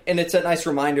it's like, and it's a nice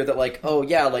reminder that like, oh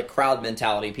yeah, like crowd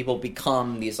mentality. People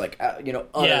become these like, utter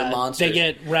monsters. They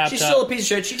get wrapped. She's up. Still a piece of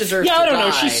shit. She deserves. Yeah, to I don't die,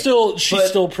 know. She's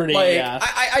still pretty. Like, yeah,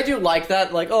 I do like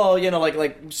that. Like, oh,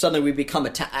 like suddenly we become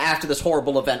after this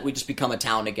horrible event, we just become a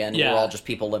town again. Yeah. We're all just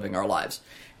people living our lives,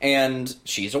 and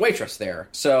she's a waitress there.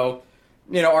 So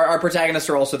you know, our protagonists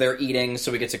are also there eating,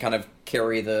 so we get to kind of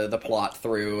carry the plot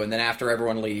through. And then after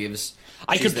everyone leaves,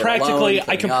 I she's could there alone,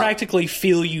 cleaning up. practically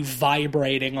feel you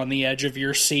vibrating on the edge of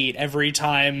your seat every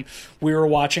time we were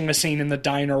watching a scene in the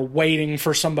diner, waiting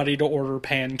for somebody to order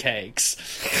pancakes.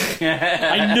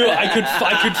 I knew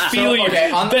I could feel you.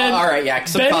 Okay, all right, yeah.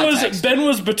 Some context. Ben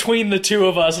was between the two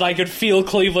of us, and I could feel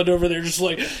Cleveland over there, just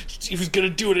like he was gonna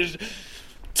do it.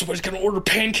 Somebody's gonna order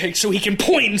pancakes so he can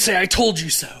point and say, "I told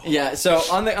you so." Yeah. So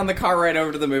on the car ride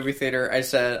over to the movie theater, I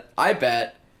said, I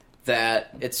bet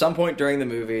that at some point during the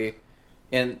movie,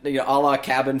 in, you know, a la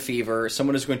Cabin Fever,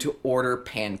 someone is going to order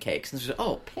pancakes. And she's like,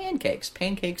 oh, pancakes.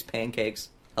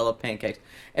 I love pancakes.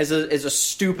 As a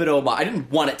stupid homage. I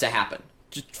didn't want it to happen.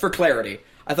 Just for clarity.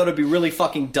 I thought it'd be really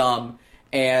fucking dumb.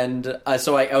 And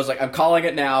so I was like, I'm calling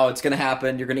it now. It's going to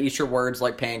happen. You're going to eat your words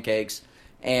like pancakes.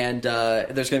 And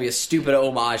there's going to be a stupid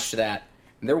homage to that.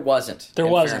 And there wasn't. There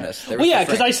wasn't. Well, yeah,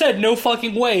 because I said no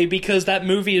fucking way, because that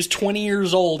movie is 20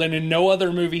 years old, and in no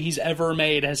other movie he's ever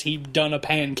made has he done a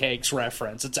pancakes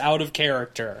reference. It's out of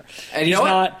character. And you know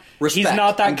what? Respect. He's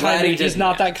not that I'm glad he He's didn't.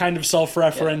 not that kind of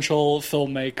self-referential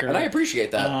filmmaker. And I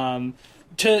appreciate that.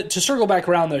 To circle back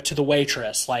around though to the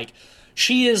waitress, like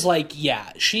she is like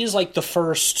the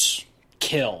first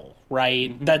kill.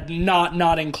 Right, Mm-hmm. that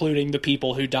not including the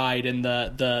people who died in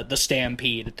the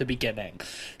stampede at the beginning.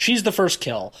 She's the first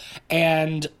kill,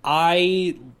 and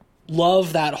I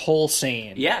love that whole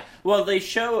scene. Yeah, well, they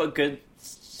show a good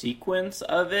sequence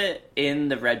of it in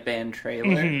the Red Band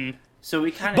trailer, so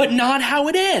we kind of, but not how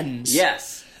it ends.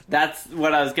 Yes, that's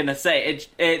what I was gonna say.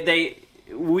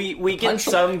 We get Punch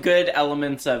some good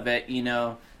elements of it, you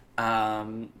know.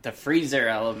 The freezer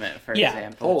element, for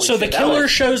example. Holy So shit, the killer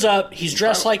shows up. He's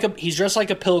dressed like a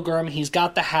pilgrim. He's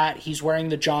got the hat. He's wearing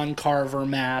the John Carver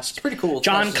mask. It's pretty cool.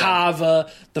 John Carver,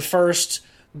 the first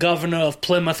governor of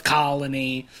Plymouth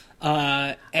Colony.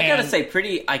 I gotta say,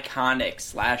 pretty iconic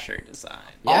slasher design.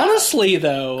 Yeah. Honestly,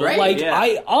 though, Great, like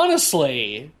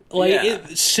yeah.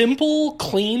 simple,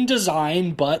 clean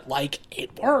design, but like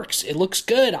it works. It looks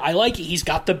good. I like it. He's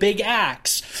got the big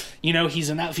axe. You know, he's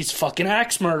a fucking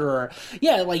axe murderer.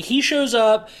 Yeah, like he shows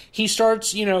up. He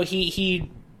starts. You know, he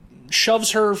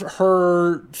shoves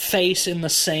her face in the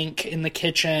sink in the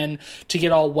kitchen to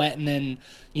get all wet, and then,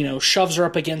 you know, shoves her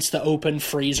up against the open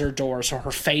freezer door so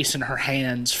her face and her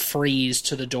hands freeze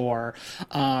to the door.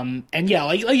 And yeah,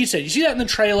 like you said, you see that in the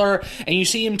trailer, and you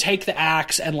see him take the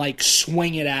axe and like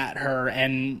swing it at her,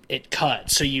 and it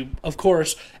cuts. So you, of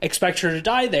course, expect her to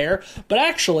die there, but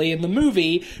actually in the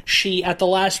movie, she at the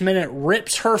last minute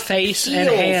rips her face and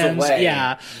Peels hands. away.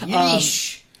 Yeah,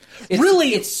 Yeesh.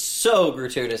 It's so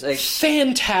gratuitous. Like,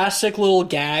 fantastic little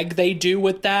gag they do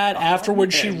with that.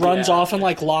 Afterwards, she runs off and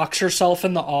like locks herself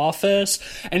in the office,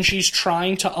 and she's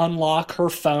trying to unlock her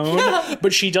phone,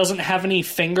 but she doesn't have any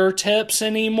fingertips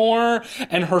anymore,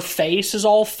 and her face is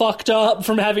all fucked up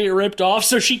from having it ripped off,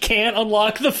 so she can't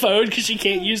unlock the phone because she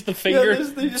can't use the finger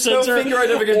there's sensor. no finger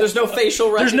identification. There's no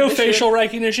facial recognition. There's no facial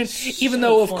recognition, even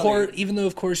though funny.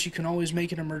 of course you can always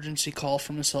make an emergency call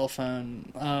from a cell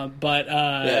phone. But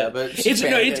but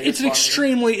it's an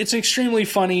extremely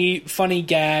funny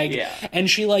gag. Yeah. And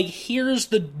she like hears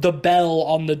the bell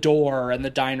on the door and the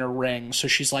diner rings, so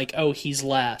she's like, oh, he's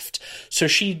left. So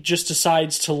she just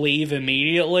decides to leave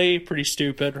immediately. Pretty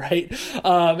stupid, right?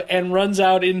 And runs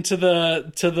out into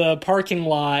the parking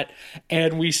lot,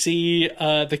 and we see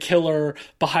the killer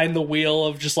behind the wheel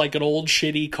of just like an old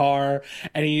shitty car,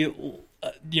 and he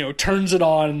turns it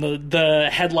on, the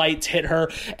headlights hit her,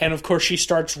 and of course she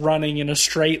starts running in a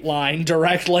straight line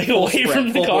directly away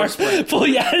from the car.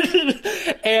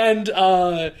 And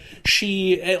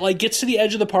she like gets to the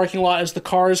edge of the parking lot as the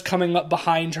car is coming up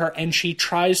behind her, and she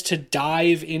tries to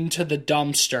dive into the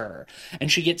dumpster,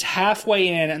 and she gets halfway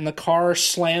in, and the car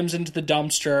slams into the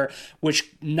dumpster,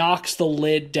 which knocks the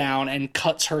lid down and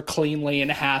cuts her cleanly in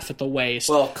half at the waist.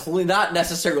 Well, not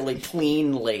necessarily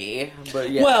cleanly,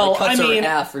 but yeah, Well, it cuts I her mean, in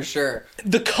half for sure.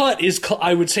 The cut is,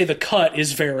 I would say, the cut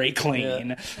is very clean.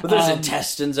 Yeah. But there's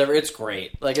intestines everywhere. It's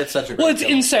great. Like, it's such a great Well, it's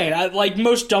film. insane. Like,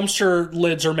 most dumpster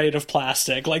lids are made of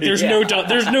plastic. Like, there's no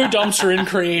dumpster in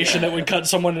creation that would cut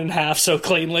someone in half so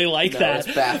cleanly like that.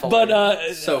 It's baffling. But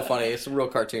it's so funny. It's a real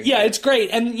cartoon. yeah, it's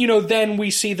great. And, then we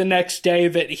see the next day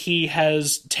that he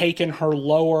has taken her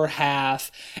lower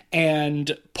half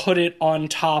and put it on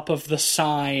top of the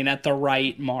sign at the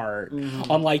Right Mart,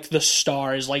 on, like, the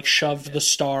stars, like, shoved have the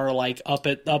star like up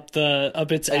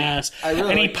its ass, I really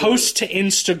and he like posts to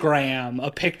Instagram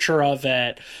a picture of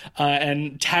it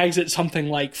and tags it something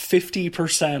like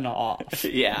 50% off.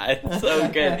 Yeah, it's so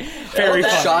good. Very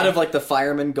that funny. shot of like the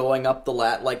fireman going up the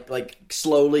like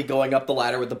slowly going up the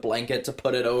ladder with the blanket to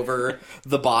put it over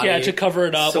the body. Yeah, to cover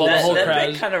it up So while the That, whole that crowd.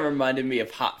 bit kind of reminded me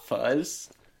of Hot Fuzz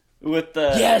with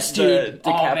the, Yes, dude. the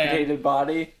Oh, man. decapitated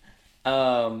body.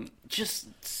 Just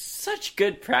such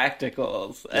good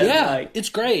practicals. And, Yeah, like, it's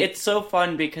great. It's so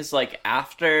fun because like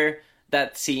after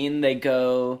that scene, they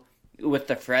go with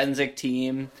the forensic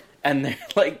team. And they're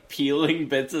like peeling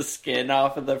bits of skin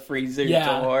off of the freezer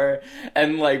Yeah. door,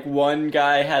 and like one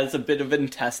guy has a bit of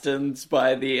intestines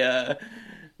by the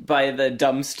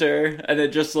dumpster, and it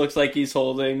just looks like he's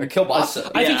holding Or kielbasa.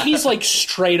 I think Yeah. he's like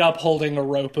straight up holding a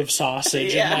rope of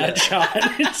sausage Yeah. in that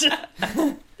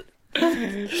shot.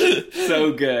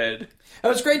 so good. It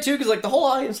was great too because like the whole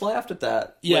audience laughed at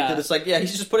that. Yeah. Like, that it's like, yeah,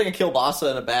 he's just putting a kielbasa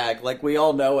in a bag. Like we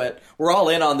all know it. We're all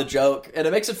in on the joke, and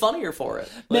it makes it funnier for it.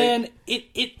 Like, Man,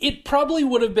 it probably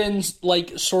would have been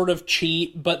like sort of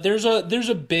cheap, but there's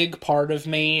a big part of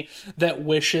me that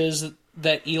wishes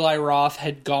that Eli Roth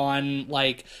had gone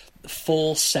like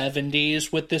full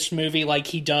 70s with this movie, like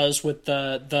he does with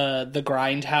the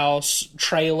Grindhouse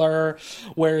trailer,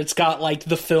 where it's got like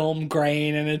the film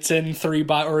grain and it's in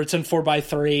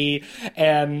 4:3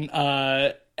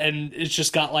 and it's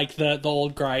just got like the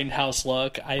old Grindhouse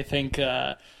look. I think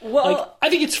I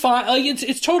think it's fine. Like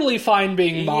it's totally fine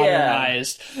being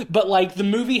modernized, but like the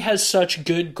movie has such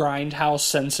good Grindhouse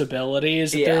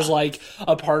sensibilities that Yeah. there's like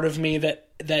a part of me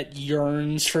that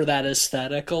yearns for that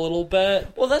aesthetic a little bit.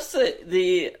 Well, that's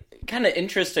the kind of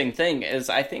interesting thing is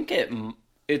I think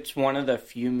it's one of the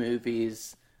few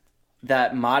movies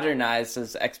that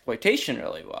modernizes exploitation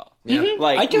really well. Yeah.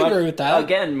 Like I can agree with that.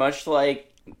 Again, much like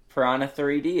Piranha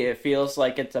 3D, it feels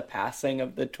like it's a passing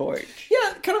of the torch.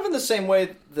 yeah, kind of in the same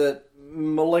way that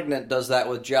Malignant does that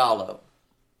with Giallo.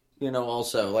 You know,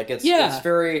 also like it's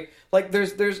very like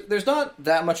there's not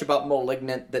that much about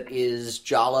Malignant that is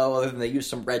Giallo other than they use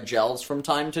some red gels from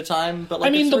time to time. But like,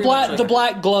 I mean, it's the very much black the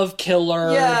black glove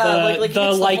killer, Yeah, the like, it's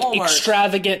the hallmarks.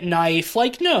 extravagant knife.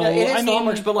 Like no, Yeah, it is I the mean,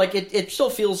 hallmarks, but like it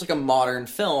still feels like a modern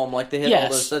film. Like they hit all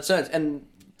Yes. those that's and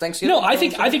Thanksgiving. no, I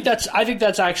think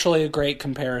that's actually a great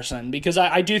comparison because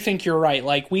I do think you're right.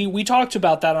 Like we talked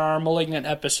about that on our Malignant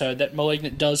episode, that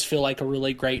Malignant does feel like a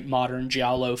really great modern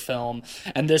Giallo film,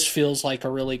 and this feels like a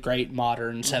really great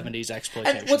modern 70s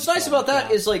exploitation. And what's nice film. about that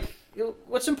Yeah. is like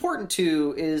what's important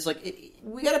too is like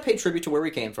we got to pay tribute to where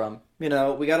we came from. You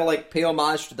know, we got to like pay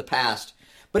homage to the past.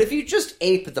 But if you just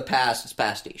ape the past, it's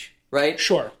pastiche, right?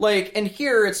 Sure. Like, and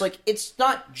here it's like it's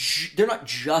not. They're not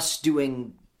just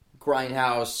doing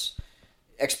Grindhouse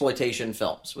exploitation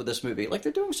films with this movie. Like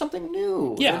they're doing something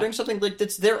new. Yeah. They're doing something like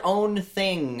that's their own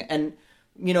thing, and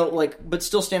you know, like, but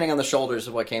still standing on the shoulders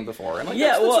of what came before. And like, Yeah,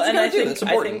 that's well, what you and gotta I do. think That's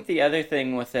important. the other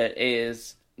thing with it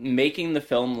is making the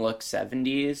film look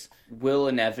 70s will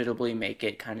inevitably make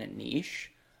it kind of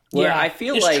niche. Where Yeah, I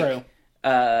feel it's like true.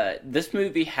 This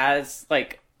movie has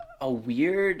like a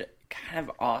weird kind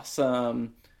of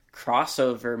awesome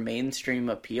crossover mainstream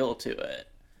appeal to it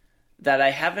that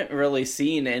I haven't really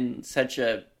seen in such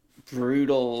a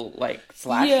brutal like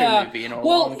slasher movie in a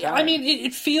long time. I mean,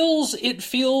 it feels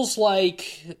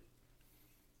like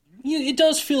it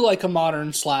does feel like a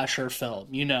modern slasher film,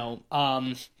 you know.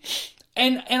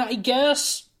 And I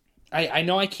guess I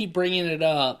know I keep bringing it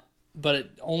up, but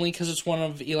only because it's one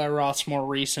of Eli Roth's more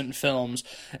recent films.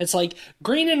 It's like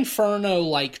Green Inferno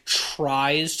like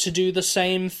tries to do the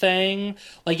same thing,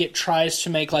 like it tries to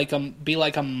make be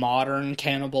like a modern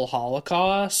Cannibal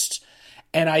Holocaust,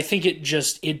 and I think it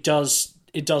does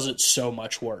it so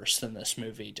much worse than this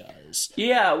movie does.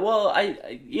 Yeah, well,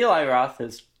 Eli Roth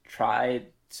has tried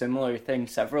similar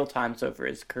things several times over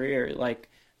his career. Like,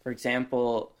 for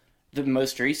example, one of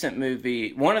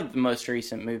the most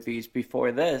recent movies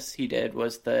before this he did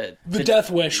was the Death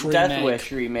Wish remake. Death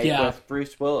Wish remake Yeah. with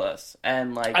Bruce Willis,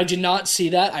 and like I did not see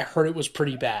that. I heard it was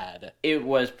pretty bad. it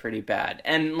was pretty bad,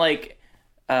 and like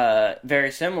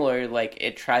very similar. Like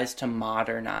it tries to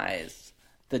modernize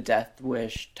the Death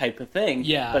Wish type of thing,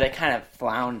 Yeah. but it kind of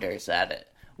flounders at it.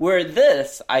 Where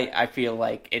this, I feel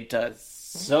like it does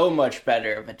so much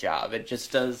better of a job. It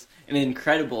just does an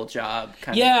incredible job.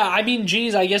 Yeah, I mean,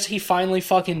 geez, I guess he finally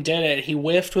fucking did it. He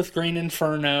whiffed with Green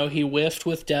Inferno, he whiffed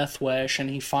with Death Wish, and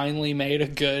he finally made a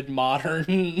good modern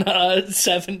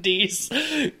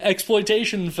 70s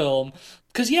exploitation film.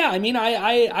 Because yeah, I mean,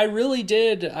 I really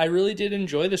did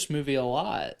enjoy this movie a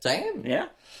lot. Same. Yeah.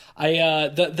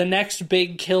 The next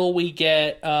big kill we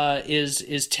get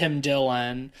is Tim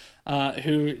Dillon,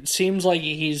 who seems like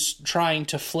he's trying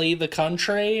to flee the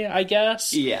country, I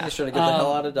guess. Yeah. He's trying to get the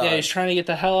hell out of Dodge. Yeah, he's trying to get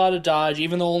the hell out of Dodge,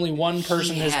 even though only one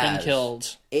person has been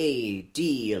killed. A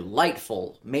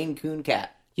delightful Maine Coon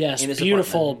cat. Yes, in his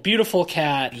beautiful, apartment. beautiful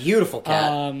cat. Beautiful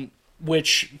cat.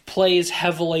 Which plays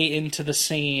heavily into the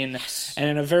scene, and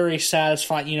in a very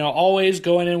satisfying. Always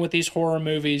going in with these horror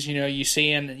movies, you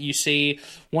see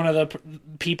one of the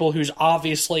people who's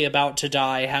obviously about to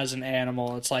die has an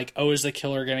animal. It's like, oh, is the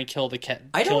killer going to kill the cat?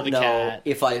 I don't know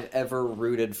if I've ever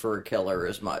rooted for a killer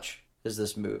as much as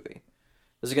this movie.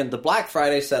 Because again, the Black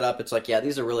Friday setup, it's like, yeah,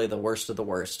 these are really the worst of the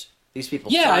worst. These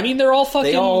people suck. I mean, they're all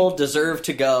fucking... They all deserve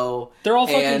to go. They're all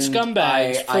fucking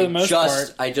scumbags, for the most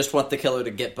part. I just want the killer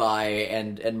to get by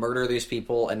and murder these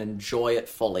people and enjoy it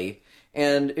fully.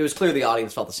 And it was clear the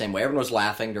audience felt the same way. Everyone was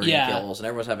laughing during the kills, and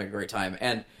everyone was having a great time.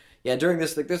 And, yeah, during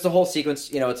this, there's the whole sequence,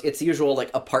 it's the usual,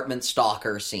 apartment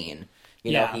stalker scene.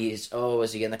 He's,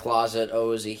 is he in the closet?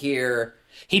 Oh, is he here?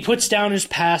 He puts down his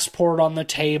passport on the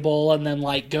table and then,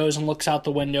 goes and looks out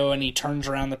the window, and he turns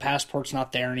around. The passport's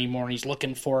not there anymore, and he's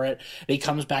looking for it. And he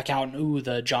comes back out, and ooh,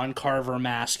 the John Carver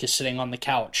mask is sitting on the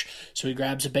couch. So he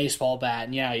grabs a baseball bat,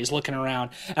 and yeah, he's looking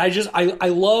around. And I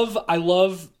love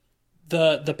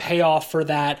the payoff for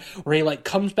that, where he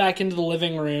comes back into the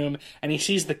living room and he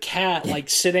sees the cat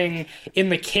sitting in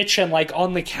the kitchen,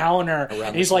 on the counter,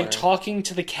 and he's talking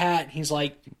to the cat, and he's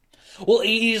like... Well,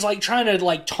 he's trying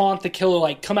to taunt the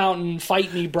killer, come out and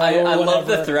fight me, bro. I love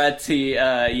the threats he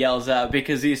yells out,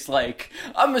 because he's like,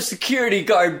 I'm a security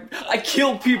guard. I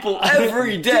kill people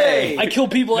every day. I kill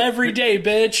people every day,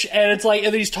 bitch. And it's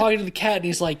and he's talking to the cat, and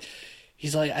he's like,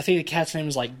 I think the cat's name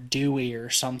is Dewey or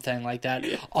something like that.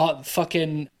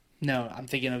 No, I'm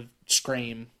thinking of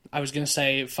Scream. I was going to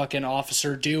say fucking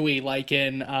Officer Dewey,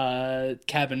 in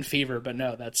Cabin Fever, but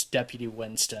no, that's Deputy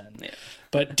Winston. Yeah.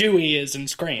 But Dewey is in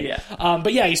Scream. Yeah.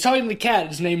 But yeah, he's talking to the cat.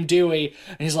 His name Dewey,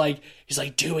 and he's like,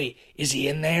 Dewey, is he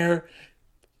in there?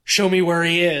 Show me where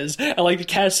he is. And the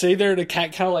cat's sitting there, and the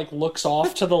cat kind of looks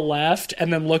off to the left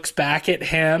and then looks back at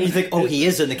him. You think, oh, he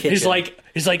is in the kitchen.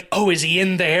 He's like, oh, is he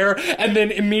in there? And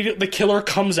then immediately the killer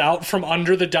comes out from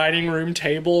under the dining room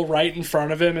table right in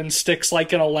front of him and sticks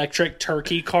an electric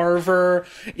turkey carver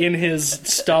in his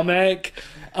stomach.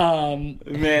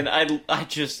 Man, I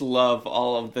just love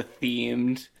all of the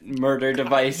themed murder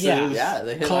devices. Yeah,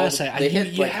 they hit classic.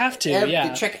 You have to.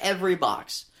 They check every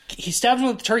box. He stabs him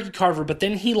with the turkey carver, but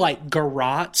then he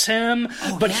garrots him.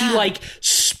 He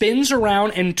spins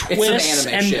around and twists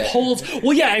and pulls.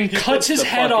 Well, yeah, and cuts his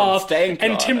head off.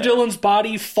 And Tim Dillon's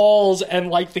body falls,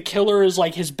 and the killer is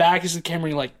his back is the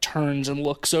camera. He turns and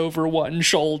looks over one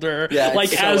shoulder. Yeah,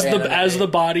 as the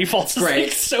body falls. Great.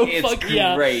 It's so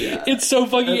fucking great. Yeah. It's so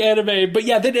fucking anime. But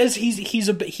yeah, then as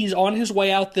he's on his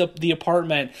way out the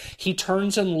apartment, he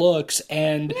turns and looks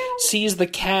and sees the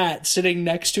cat sitting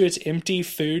next to its empty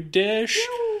food dish,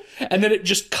 and then it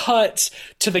just cuts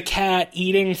to the cat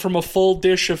eating from a full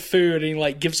dish of food, and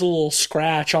he gives a little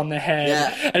scratch on the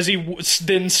head as he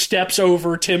then steps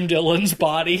over Tim Dillon's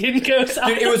body and goes out.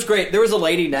 Dude, it was great. There was a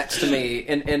lady next to me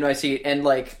in my seat, and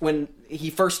when he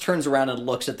first turns around and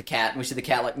looks at the cat, and we see the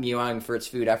cat meowing for its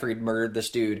food after he'd murdered this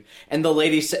dude, and the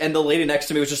lady next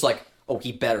to me was just like, oh,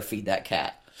 he better feed that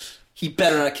cat. He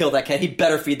better not kill that cat. He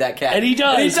better feed that cat. And he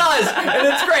does. And he does. And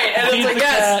it's great. And it's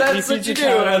yes, that's what you do.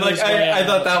 And I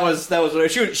thought that was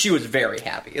what she was very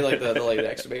happy. The lady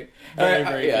next to me.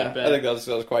 Very I think that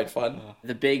was quite fun.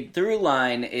 The big through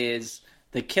line is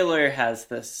the killer has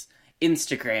this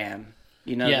Instagram,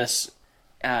 this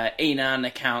Anon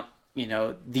account,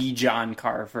 the John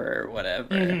Carver or whatever.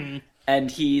 Mm-hmm. And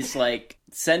he's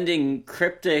sending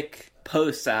cryptic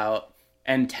posts out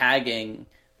and tagging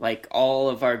all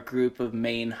of our group of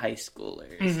Maine high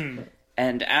schoolers. Mm-hmm.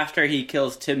 And after he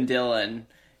kills Tim Dillon,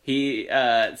 he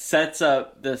sets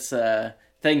up this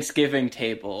Thanksgiving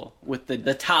table with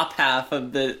the top half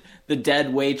of the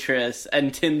dead waitress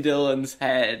and Tim Dillon's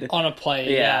head. On a plate,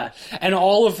 yeah. And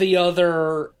all of the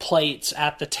other plates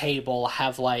at the table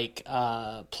have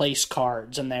place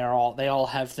cards, and they all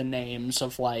have the names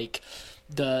of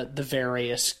the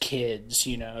various kids,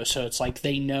 so it's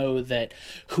they know that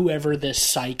whoever this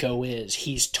psycho is,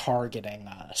 he's targeting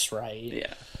us, right?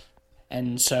 Yeah.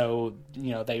 And so,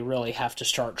 they really have to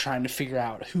start trying to figure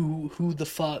out who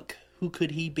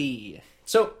could he be?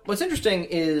 So what's interesting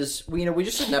is we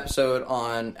just did an episode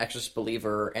on Exorcist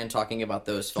Believer and talking about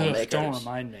those filmmakers. Don't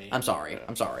remind me. I'm sorry.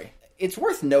 It's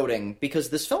worth noting because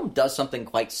this film does something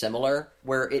quite similar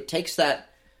where it takes that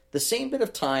the same bit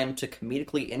of time to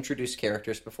comedically introduce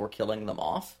characters before killing them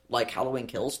off, like Halloween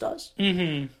Kills does.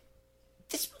 Mm-hmm.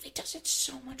 This movie does it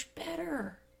so much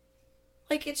better.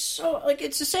 Like, it's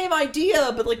the same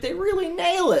idea, but, like, they really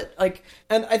nail it. Like,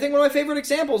 and I think one of my favorite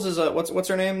examples is, what's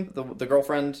her name? The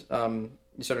girlfriend, you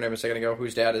said her name a second ago,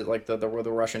 whose dad is, like, the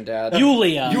Russian dad.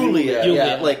 Yulia.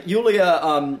 Yeah. Like,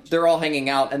 Yulia, they're all hanging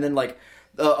out, and then, like,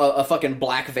 a fucking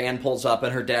black van pulls up,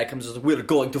 and her dad comes and says, "We're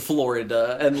going to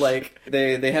Florida," and, like,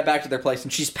 they head back to their place,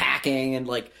 and she's packing, and,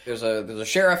 like, there's a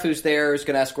sheriff who's there who's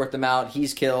gonna escort them out.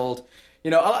 He's killed. You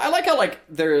know, I like how, like,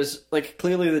 there's, like,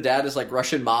 clearly the dad is, like,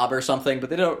 Russian mob or something, but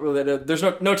they don't really, there's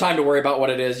no time to worry about what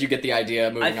it is. You get the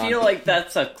idea. Moving on. I feel like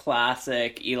that's a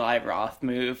classic Eli Roth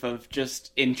move of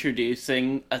just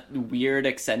introducing a weird,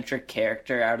 eccentric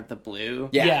character out of the blue.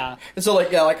 Yeah. And so,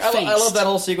 like, I love that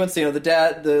whole sequence. You know, the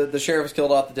dad, the sheriff is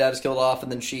killed off, the dad is killed off,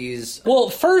 and then she's...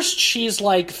 Well, first she's,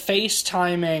 like,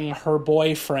 FaceTiming her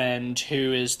boyfriend,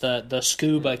 who is the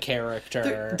scuba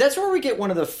character. That's where we get one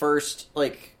of the first,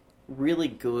 like, really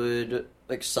good,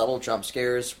 like, subtle jump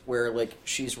scares where, like,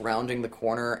 she's rounding the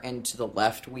corner and to the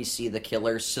left we see the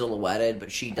killer silhouetted, but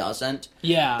she doesn't.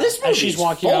 Yeah. This movie's she's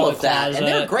walking full out of that, and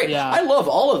they're great. Yeah. I love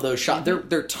all of those shots.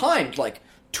 They're timed, like,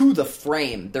 to the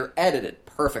frame. They're edited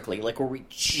perfectly, like, where we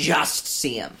just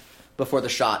see him before the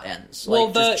shot ends.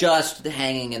 Like, well, just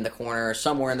hanging in the corner,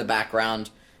 somewhere in the background.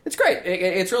 It's great.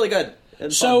 It's really good.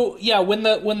 So yeah, when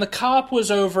the cop was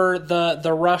over,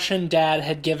 the Russian dad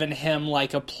had given him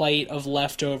like a plate of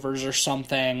leftovers or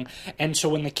something, and so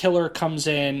when the killer comes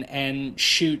in and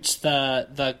shoots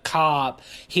the cop,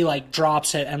 he like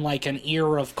drops it, and like an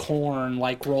ear of corn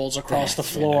like rolls across the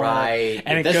floor, right?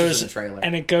 And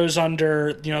it goes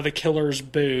under, you know, the killer's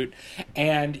boot.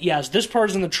 And yes, this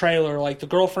part's in the trailer. Like the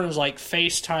girlfriend is like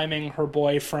FaceTiming her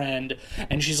boyfriend,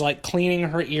 and she's like cleaning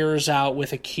her ears out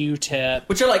with a Q-tip,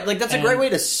 which are like that's a great way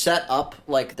to set up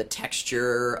like the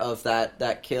texture of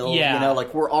that kill. Yeah. You know,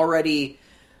 like we're already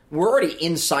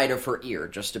inside of her ear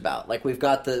just about. Like we've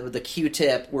got the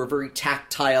Q-tip, we're very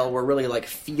tactile, we're really like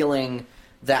feeling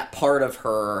that part of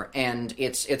her, and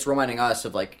it's reminding us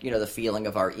of like, you know, the feeling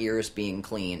of our ears being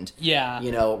cleaned. Yeah.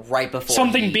 You know, right before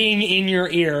something being in your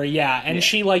ear, yeah. And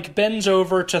she like bends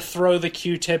over to throw the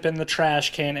Q-tip in the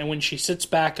trash can, and when she sits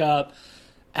back up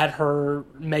at her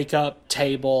makeup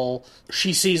table,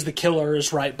 she sees the killer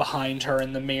is right behind her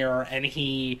in the mirror, and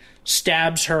he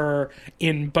stabs her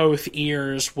in both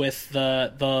ears with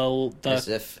the as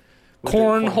if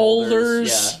corn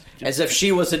holders. Yeah. As if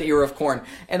she was an ear of corn.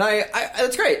 And I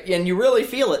that's great. And you really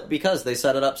feel it because they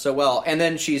set it up so well. And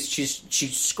then she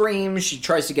screams, she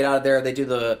tries to get out of there. They do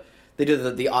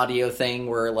the audio thing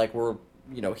where like we're,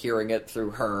 you know, hearing it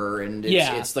through her, and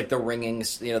it's like the ringing,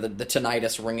 you know, the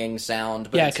tinnitus ringing sound.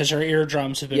 But because her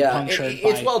eardrums have been punctured.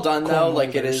 It's well done though.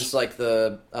 Like holders. it is like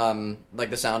the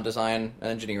sound design and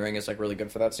engineering is like really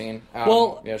good for that scene.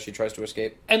 She tries to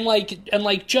escape, and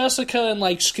like Jessica and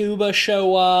like Scuba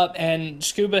show up, and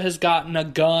Scuba has gotten a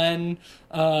gun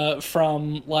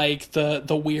from like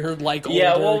the weird like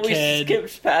older kid. We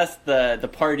skipped past the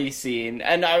party scene,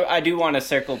 and I do want to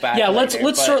circle back. Yeah, let's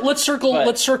circle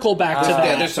back to that.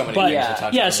 Yeah, there's so many things to touch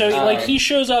on. Yeah, so like he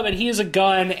shows up and he has a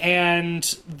gun, and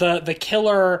the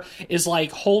killer is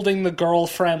like holding the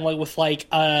girlfriend like with like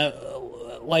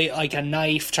a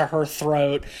knife to her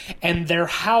throat, and their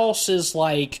house is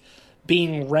like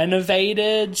being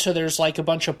renovated, so there's like a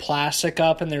bunch of plastic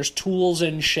up and there's tools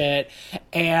and shit,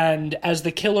 and as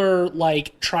the killer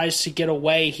like tries to get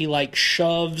away, he like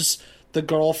shoves the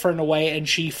girlfriend away, and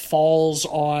she falls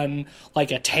on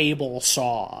like a table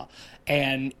saw,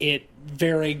 and it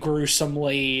very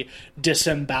gruesomely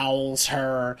disembowels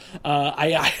her.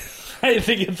 I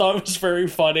think I thought it was very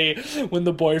funny when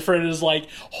the boyfriend is like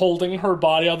holding her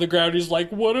body on the ground. He's like,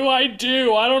 "What do?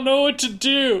 I don't know what to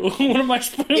do. What am I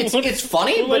supposed to do?" It's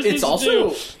funny, but it's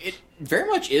also it very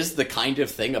much is the kind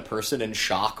of thing a person in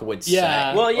shock would say.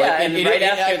 Well, yeah, like, and right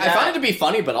after that, I find it to be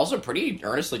funny, but also pretty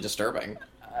earnestly disturbing.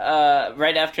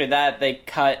 Right after that, they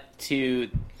cut to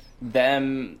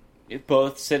them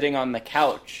both sitting on the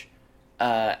couch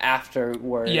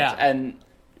afterwards, and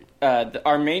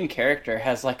our main character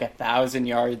has like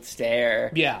 1,000-yard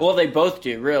stare. Yeah. Well, they both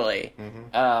do, really.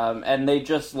 Mm-hmm. And they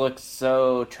just look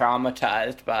so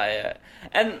traumatized by it.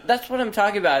 And that's what I'm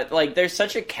talking about. Like, there's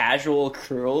such a casual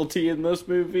cruelty in this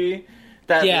movie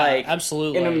that, like,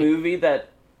 absolutely. in a movie that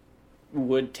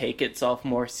would take itself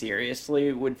more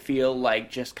seriously would feel like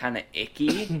just kind of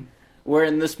icky. Where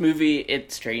in this movie,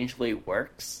 it strangely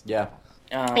works. Yeah.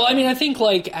 Well, I mean, I think,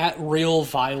 like, real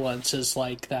violence is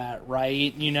like that,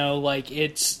 right? You know, like,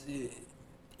 it's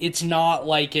it's not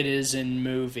like it is in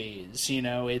movies.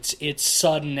 It's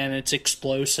sudden and it's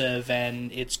explosive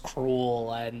and it's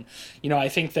cruel, and I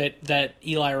think that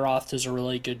Eli Roth does a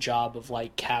really good job of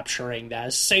like capturing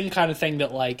that same kind of thing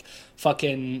that like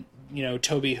fucking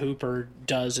Toby Hooper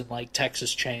does in like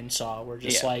Texas Chainsaw, where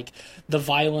just like the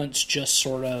violence just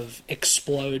sort of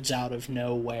explodes out of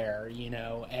nowhere,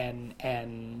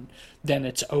 and then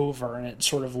it's over and it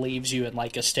sort of leaves you in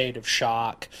like a state of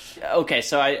shock. Okay,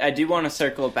 so I do want to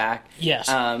circle back. Yes.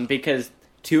 Because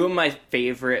two of my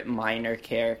favorite minor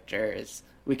characters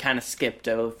we kind of skipped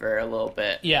over a little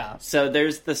bit. Yeah. So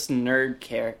there's this nerd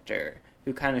character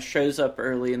who kind of shows up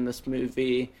early in this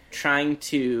movie trying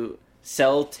to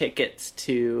sell tickets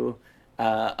to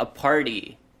a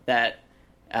party that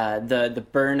the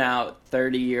burnout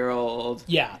 30-year-old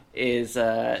is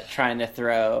trying to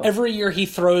throw. Every year he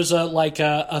throws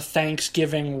a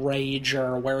Thanksgiving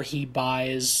rager where he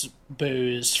buys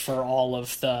booze for all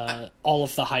of the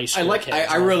high school kids.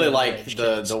 I really like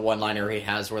the one-liner he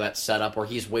has where that's set up, where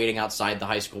he's waiting outside the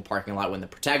high school parking lot when the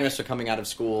protagonists are coming out of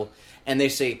school, and they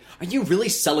say, "Are you really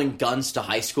selling guns to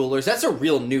high schoolers? That's a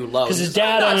real new low." Because his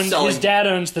dad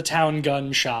owns the town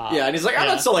gun shop. Yeah, and he's like, "I'm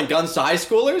not selling guns to high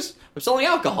schoolers. I'm selling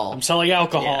alcohol."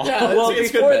 Yeah, well,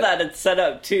 before that, it's set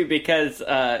up too because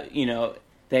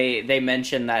they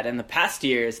mentioned that in the past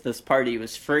years this party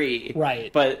was free,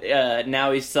 right? But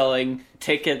now he's selling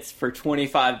tickets for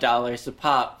 $25 a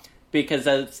pop because,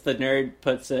 as the nerd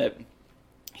puts it,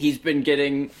 he's been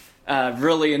getting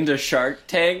really into Shark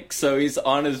Tank, so he's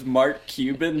on his Mark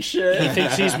Cuban shit. He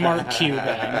thinks he's Mark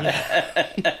Cuban.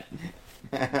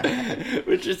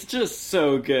 Which is just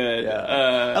so good.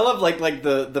 I love like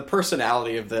the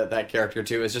personality of that character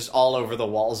too. Is just all over the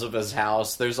walls of his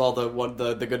house. There's all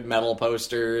the good metal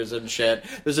posters and shit.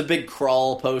 There's a big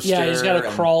Crawl poster. Yeah, he's got a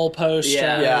Crawl poster.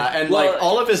 Yeah, and like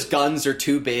all of his guns are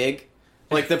too big.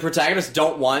 Like the protagonists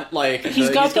don't want like he's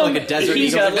got like a desert.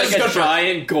 He's got like a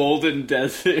giant golden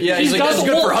desert. Yeah, he's like, this is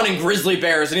good for hunting grizzly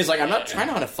bears, and he's like, I'm not trying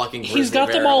to hunt a fucking grizzly bear. He's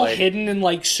got them all hidden in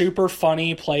like super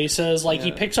funny places. Like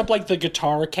he picks up like the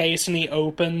guitar case and he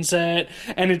opens it,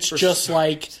 and it's just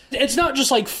like it's not just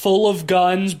like full of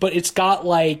guns, but it's got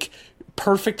like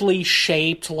perfectly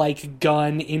shaped like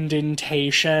gun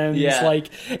indentations. Yeah, like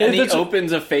and he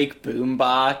opens a fake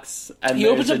boombox, and he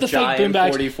opens up the fake boombox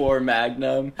 44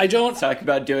 Magnum. I don't talk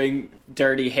about doing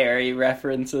Dirty Harry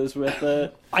references with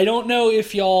it. I don't know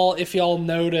if y'all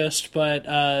noticed,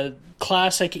 but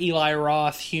classic Eli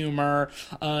Roth humor.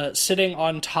 Sitting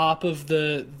on top of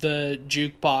the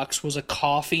jukebox was a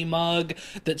coffee mug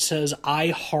that says "I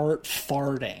heart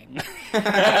farting."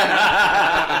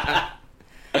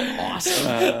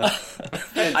 Awesome.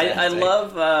 I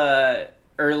love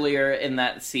earlier in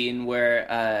that scene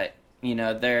where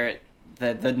they're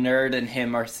the nerd and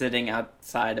him are sitting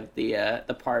outside of the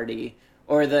party,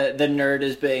 or the nerd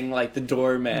is being like the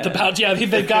doorman.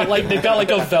 They've got like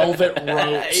a velvet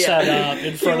rope set up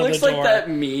in front of the door. He looks like that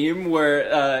meme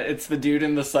where it's the dude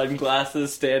in the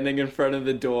sunglasses standing in front of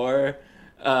the door.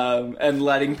 And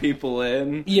letting people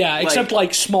in. Yeah, except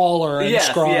like smaller and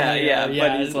scrawnier. Yeah,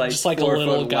 but he's like just like a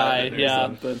little guy. Yeah,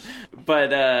 something.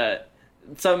 But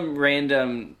some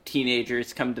random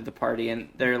teenagers come to the party and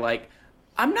they're like,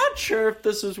 "I'm not sure if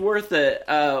this is worth it.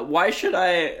 Why should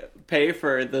I pay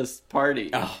for this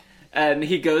party?" Oh. And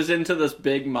he goes into this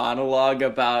big monologue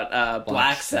about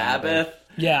Black Sabbath.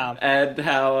 Yeah, and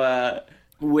how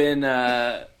when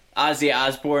Ozzy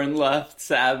Osbourne left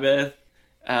Sabbath,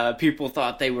 people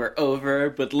thought they were over,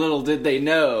 but little did they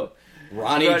know.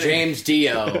 Ronnie James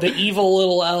Dio. The evil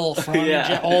little elf.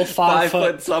 All 5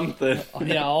 foot something.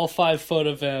 Yeah, all 5 foot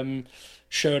of him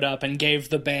showed up and gave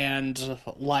the band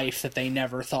life that they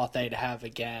never thought they'd have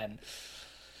again.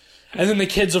 And then the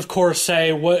kids, of course,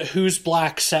 say, who's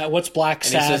Black Sabbath? What's Black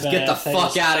Sabbath? He says, get the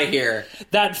fuck out of here.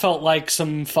 That felt like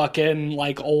some fucking,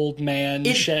 like, old man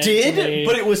shit. It did,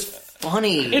 but it was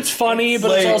funny. It's funny,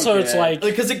 but it's also, it's like...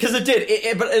 Because it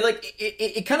did. But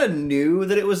it kind of knew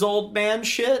that it was old man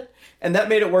shit. And that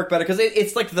made it work better, because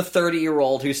it's like the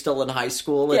 30-year-old who's still in high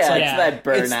school. It's like, it's that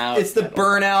burnout. It's the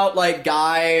burnout, like,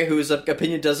 guy whose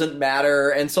opinion doesn't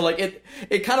matter. And so, like,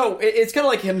 it's kind of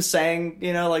like him saying,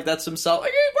 like, that's himself.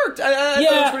 Like, it worked. I thought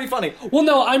it was pretty funny. Well,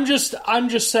 no, I'm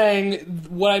just saying,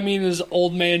 what I mean is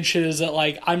old man shit is that,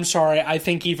 like, I'm sorry, I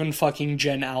think even fucking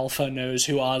Gen Alpha knows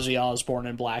who Ozzy Osbourne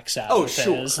and Black Sabbath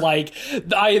is. Like,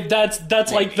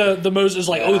 that's like the most is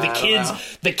like,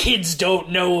 the kids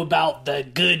don't know about the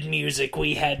good music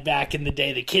we had back in the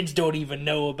day. The kids don't even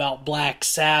know about Black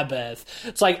Sabbath.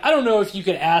 It's like, I don't know if you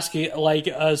could ask like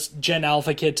a Gen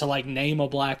Alpha kid to like name a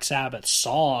Black Sabbath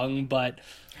song, but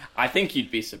I think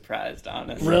you'd be surprised,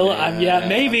 honestly. Really?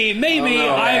 Maybe.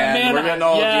 know, man. We're getting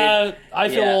old, I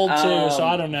feel Yeah, old too, so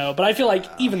I don't know. But I feel like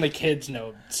even the kids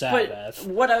know Sabbath.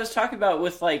 But what I was talking about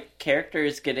with, like,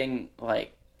 characters getting,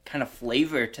 like, kind of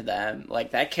flavor to them.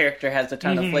 Like, that character has a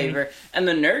ton of flavor, and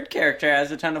the nerd character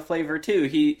has a ton of flavor, too.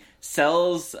 He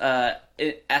sells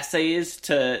essays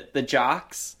to the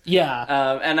jocks.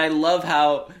 Yeah. And I love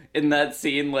how in that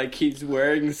scene, like, he's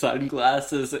wearing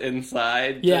sunglasses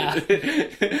inside. Yeah.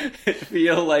 To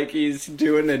feel like he's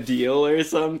doing a deal or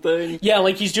something. Yeah,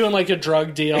 like he's doing like a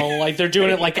drug deal. Like they're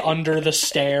doing it like under the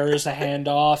stairs, a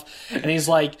handoff. And he's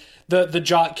like, the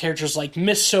jock character's like,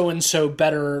 Miss So-and-so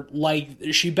better, like,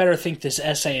 she better think this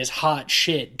essay is hot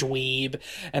shit, dweeb.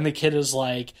 And the kid is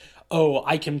like, oh,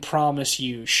 I can promise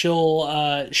you,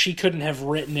 she couldn't have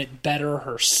written it better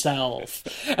herself.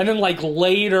 And then, like,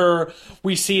 later,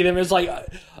 we see them as, in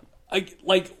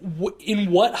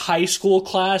what high school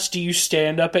class do you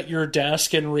stand up at your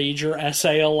desk and read your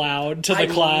essay aloud to the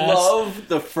class? I love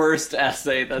the first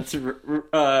essay that's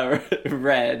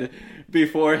read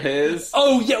before his.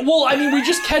 Oh, yeah, well, I mean, we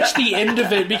just catch the end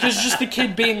of it because just the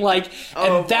kid being like,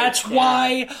 and that's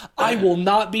why I will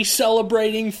not be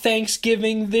celebrating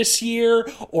Thanksgiving this year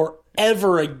or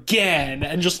ever again,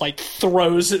 and just, like,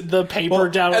 throws the paper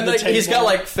down on the table. He's got,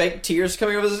 like, fake tears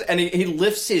coming over his, and he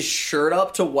lifts his shirt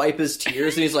up to wipe his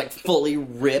tears, and he's, like, fully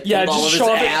ripped with all of his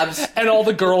abs. And all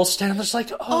the girls stand there,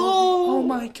 like, oh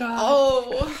my god.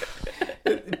 Oh.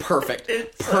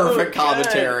 Perfect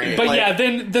commentary. But, like, yeah,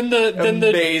 then the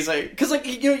amazing, because, like,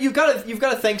 you've got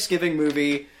a Thanksgiving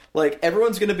movie. Like,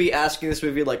 everyone's going to be asking this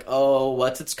movie, like, oh,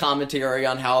 what's its commentary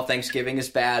on how Thanksgiving is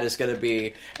bad is going to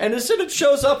be? And instead it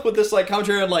shows up with this, like,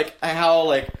 commentary on, like, how,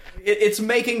 like, it's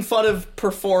making fun of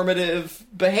performative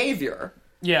behavior.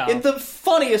 Yeah. In the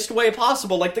funniest way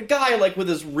possible. Like, the guy, like, with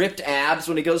his ripped abs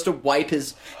when he goes to wipe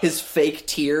his fake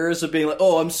tears of being like,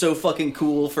 oh, I'm so fucking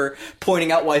cool for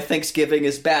pointing out why Thanksgiving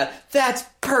is bad. That's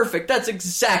perfect. That's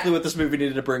exactly what this movie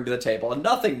needed to bring to the table, and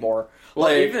nothing more. Well,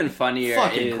 like, even funnier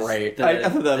fucking is great. I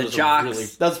thought that the was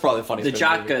jocks. that's probably the funniest. The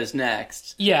jock movie. goes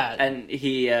next. Yeah. And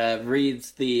he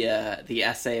reads the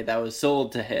essay that was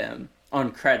sold to him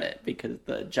on credit because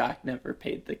the jock never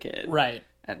paid the kid. Right.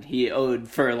 And he owed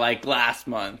for, like, last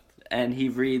month. And he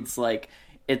reads, like,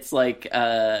 it's like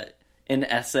an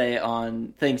essay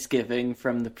on Thanksgiving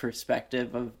from the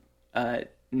perspective of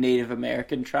Native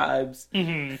American tribes.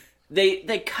 Mm-hmm.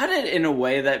 They cut it in a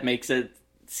way that makes it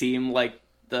seem like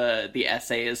the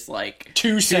essay is, like,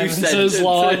 two sentences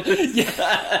long.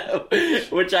 Yeah.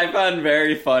 Which I found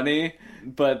very funny.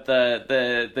 But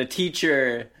the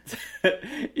teacher,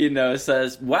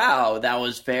 says, wow, that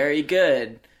was very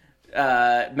good.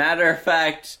 Matter of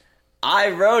fact,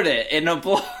 I wrote it in a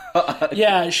blog.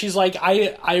 Yeah, she's like,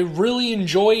 I really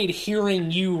enjoyed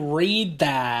hearing you read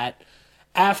that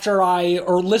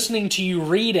or listening to you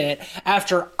read it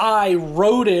after I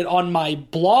wrote it on my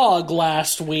blog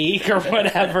last week or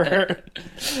whatever.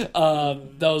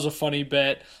 That was a funny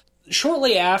bit.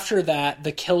 Shortly after that,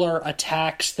 the killer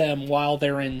attacks them while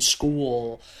they're in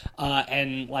school,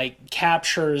 and, like,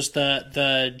 captures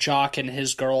the jock and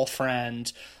his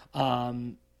girlfriend.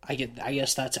 I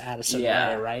guess that's Addison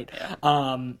Rae, right?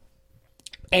 Yeah.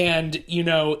 And,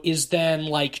 is then,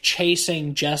 like,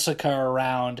 chasing Jessica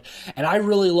around. And I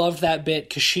really loved that bit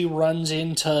because she runs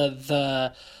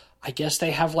into I guess they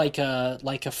have, like a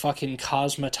fucking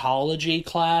cosmetology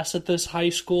class at this high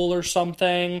school or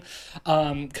something.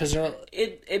 Because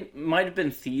it might have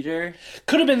been theater.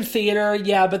 Could have been theater,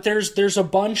 yeah, but there's a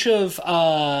bunch of,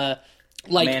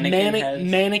 like,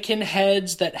 mannequin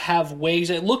heads that have wigs.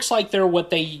 It looks like they're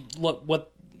what they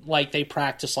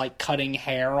practice, like, cutting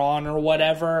hair on or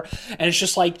whatever. And it's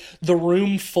just, like, the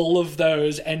room full of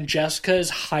those, and Jessica is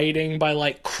hiding by,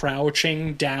 like,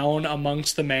 crouching down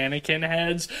amongst the mannequin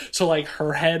heads. So, like,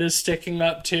 her head is sticking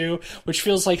up too, which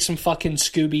feels like some fucking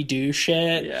Scooby-Doo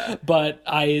shit. Yeah. But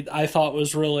I thought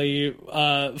was really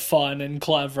fun and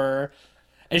clever.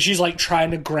 And she's, like,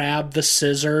 trying to grab the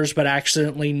scissors, but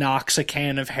accidentally knocks a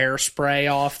can of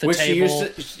hairspray off the table.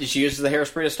 She uses the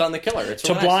hairspray to stun the killer. It's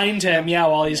to blind him,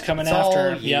 while he's coming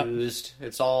after him. Used.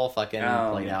 It's all fucking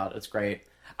played out. It's great.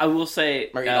 I will say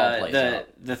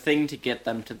the thing to get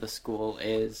them to the school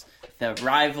is the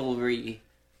rivalry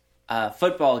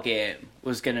football game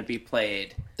was going to be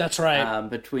played. That's right.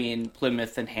 Between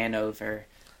Plymouth and Hanover.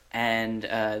 And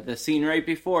the scene right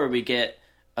before, we get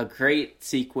a great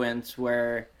sequence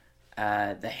where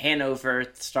the Hanover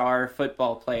star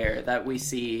football player that we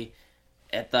see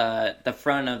at the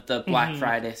front of the Black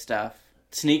Friday stuff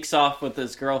sneaks off with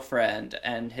his girlfriend,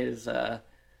 and his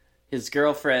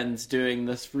girlfriend's doing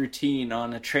this routine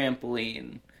on a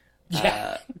trampoline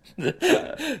Yeah.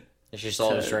 She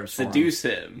saw the strips for him. seduce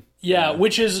him. Yeah,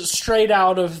 which is straight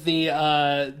out of the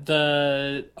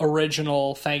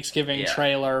original Thanksgiving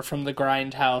trailer from the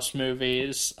Grindhouse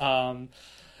movies.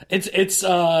 It's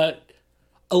a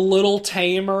little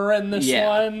tamer in this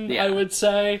one, I would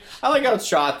say. I like how it's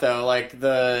shot though, like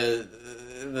the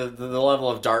level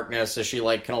of darkness as she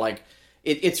like kind of like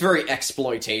it's very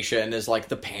exploitation as like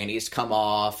the panties come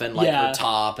off and like her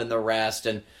top and the rest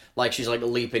and like she's like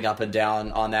leaping up and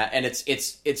down on that and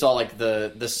it's all like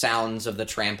the sounds of the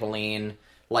trampoline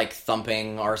like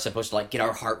thumping are supposed to like get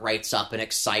our heart rates up and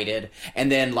excited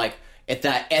and then like at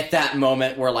that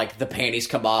moment where like the panties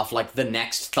come off, like the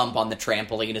next thump on the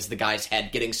trampoline is the guy's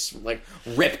head getting like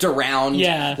ripped around,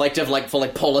 like to like fully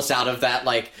pull us out of that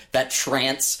like that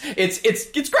trance. It's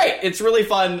great. It's really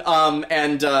fun.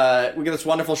 And we get this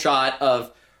wonderful shot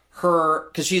of her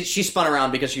because she spun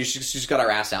around because she's got her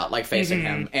ass out like facing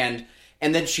him, and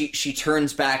then she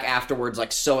turns back afterwards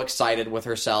like so excited with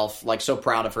herself, like so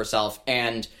proud of herself,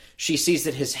 and she sees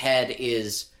that his head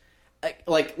is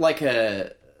like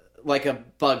a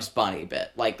Bugs Bunny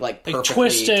bit, like perfectly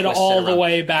twisted all the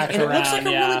way back and around. It looks like a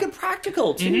really good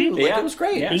practical too. Like it was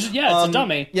great. Yeah, it's a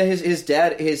dummy. Yeah, his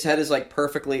head is like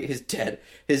perfectly his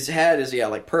head is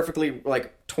like perfectly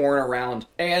like torn around,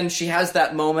 and she has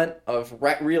that moment of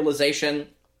realization,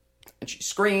 and she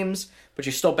screams, but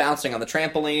she's still bouncing on the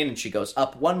trampoline, and she goes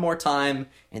up one more time,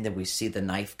 and then we see the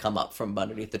knife come up from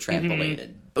underneath the trampoline,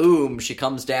 and boom, she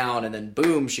comes down, and then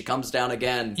boom, she comes down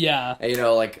again. Yeah. And,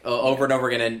 like over and over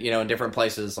again, in different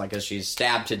places, like as she's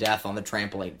stabbed to death on the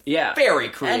trampoline. Yeah. Very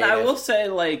creative. And I will say,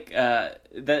 like, that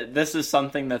this is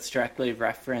something that's directly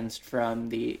referenced from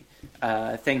the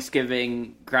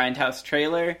Thanksgiving Grindhouse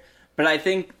trailer. But I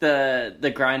think the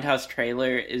Grindhouse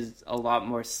trailer is a lot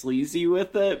more sleazy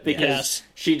with it because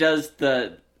she does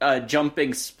the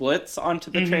jumping splits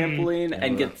onto the trampoline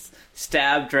and gets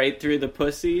stabbed right through the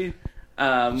pussy.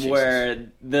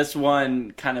 Where this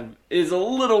one kind of is a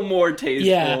little more tasteful.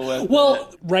 Yeah,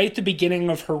 well, right at the beginning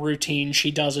of her routine,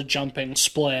 she does a jumping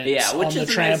split. Yeah, which on is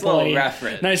the a trampoline. nice little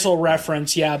reference. Nice little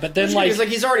reference, yeah. But then, like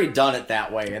he's already done it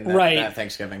that way in that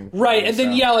Thanksgiving. Right, and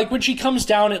then like when she comes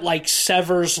down, it like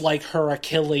severs like her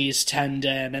Achilles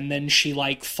tendon, and then she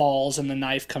like falls, and the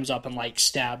knife comes up and like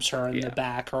stabs her in the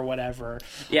back or whatever.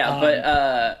 Yeah,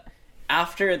 but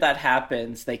after that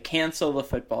happens, they cancel the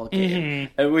football game,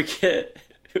 and we get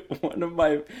one of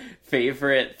my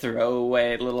favorite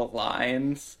throwaway little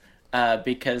lines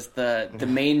because the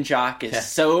main jock is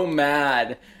so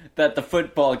mad that the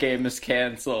football game is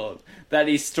canceled that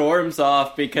he storms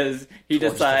off because he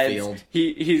decides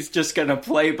he's just going to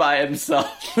play by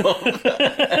himself.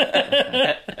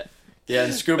 Yeah,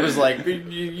 and Scuba's like,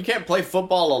 you can't play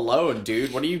football alone,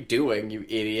 dude. What are you doing, you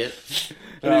idiot?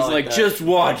 And he's like, just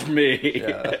watch me.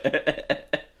 Yeah.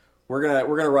 We're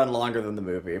gonna run longer than the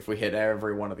movie if we hit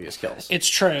every one of these kills. It's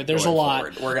true. There's a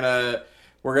lot. Forward.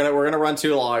 We're gonna run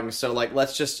too long. So like,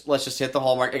 let's just hit the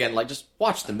hallmark again. Like, just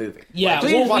watch the movie. Yeah,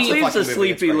 like, watch the He's fucking a movie.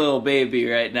 sleepy little baby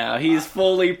right now. He's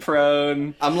fully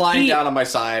prone. I'm lying down on my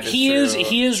side. He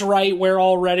is right. We're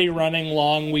already running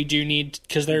long. We do need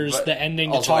because there's the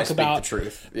ending to talk about. The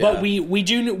truth. Yeah. But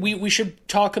we should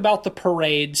talk about the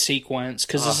parade sequence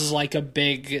because this is like a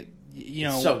big.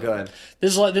 So good.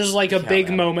 This is like a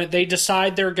big moment. They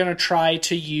decide they're gonna try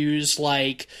to use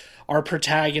like our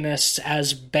protagonists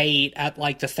as bait at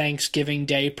like the Thanksgiving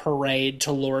Day parade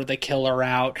to lure the killer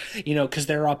out, because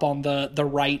they're up on the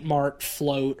Right Mart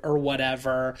float or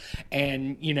whatever,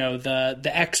 and the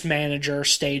ex-manager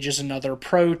stages another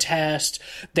protest.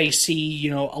 They see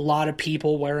a lot of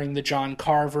people wearing the John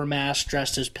Carver mask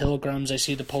dressed as pilgrims. They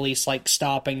see the police like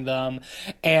stopping them,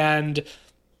 and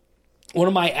one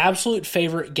of my absolute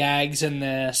favorite gags in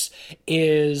this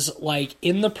is, like,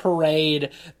 in the parade,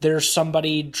 there's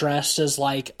somebody dressed as,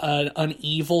 like, an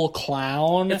evil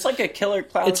clown. It's like a killer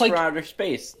clown from outer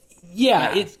space.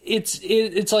 Yeah,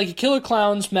 it's like a killer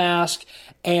clown's mask,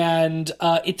 and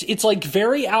it's, like,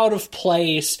 very out of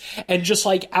place, and just,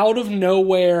 like, out of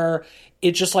nowhere,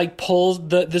 it just like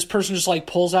this person just like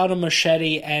pulls out a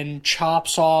machete and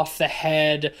chops off the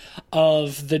head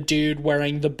of the dude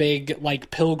wearing the big like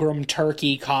pilgrim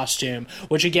turkey costume,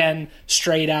 which again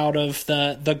straight out of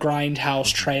the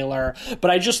Grindhouse trailer. But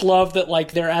I just love that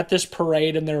like they're at this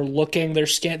parade and they're looking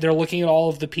at all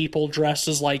of the people dressed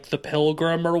as like the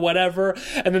pilgrim or whatever,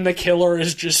 and then the killer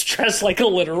is just dressed like a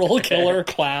literal killer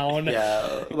clown.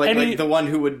 Yeah, like the one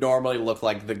who would normally look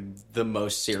like the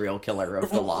most serial killer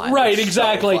of the lot. Right,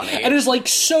 exactly. funny. And it's like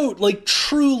so, like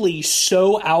truly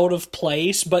so out of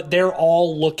place, but they're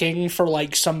all looking for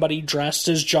like somebody dressed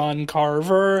as John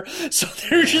Carver, so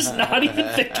they're just not even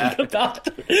thinking about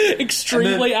the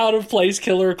extremely out of place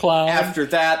Killer Clown. After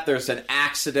that, there's an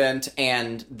accident,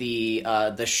 and the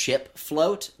ship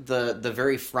float, the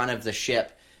very front of the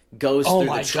ship, goes through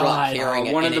the truck God. carrying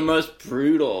it. One of the most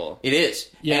brutal. It is.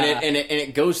 Yeah. And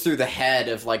it goes through the head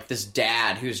of, like, this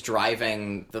dad who's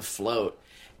driving the float.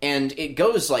 And it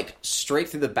goes, like, straight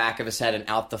through the back of his head and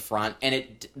out the front. And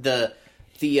the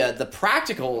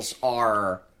practicals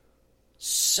are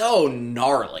so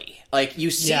gnarly. Like, you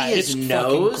see his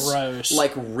nose, gross.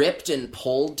 like, ripped and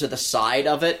pulled to the side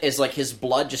of it as, like, his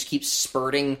blood just keeps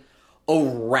spurting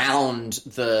around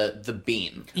the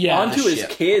beam. Yeah. Onto his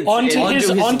kids. Onto like, his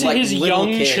little young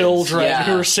kids. children Yeah.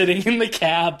 who are sitting in the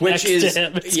cab Which next is, to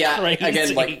him. It's crazy.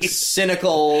 again, like,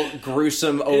 cynical,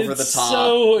 gruesome, over the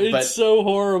top. It's so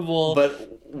horrible.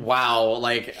 But wow,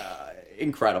 like,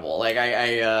 incredible. Like,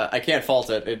 I can't fault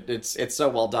it. It's so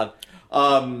well done.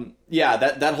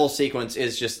 That whole sequence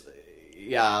is just,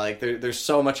 like, there's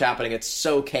so much happening. It's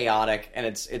so chaotic, and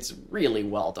it's really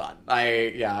well done.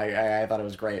 I thought it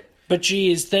was great. But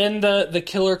geez, then the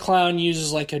Killer Clown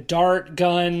uses like a dart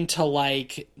gun to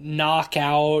like knock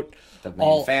out The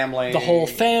main family. the whole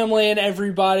family and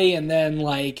everybody, and then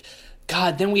like,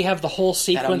 God, then we have the whole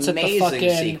sequence at the amazing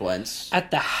fucking sequence.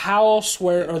 at the house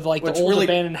or like Which the old really-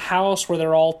 abandoned house where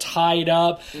they're all tied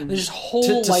up. There's this whole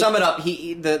To like, sum it up,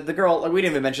 the girl, like, we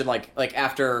didn't even mention, like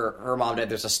after her mom died,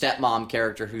 there's a stepmom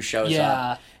character who shows Yeah.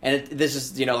 up, and this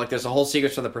is, like, there's a whole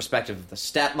sequence from the perspective of the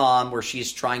stepmom where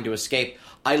she's trying to escape.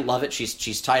 I love it.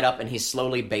 She's tied up and he's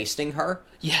slowly basting her.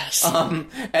 yes,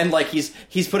 And like he's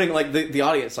putting, like, the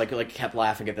audience like kept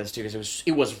laughing at this too, because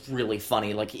it was really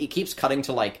funny. Like, he keeps cutting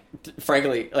to, like,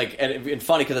 frankly, like, and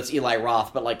funny because it's Eli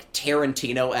Roth, but like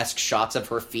Tarantino-esque shots of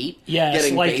her feet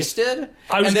getting like, basted,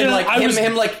 I was and then gonna- like I was-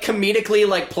 him like comedically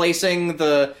like placing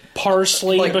the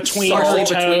parsley like, between parsley her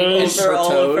toes. her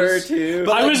all of her, toes. too.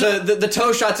 But I like, was- the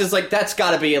toe shots is like, that's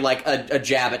got to be like a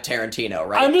jab at Tarantino,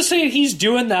 right? I'm just saying he's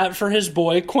doing that for his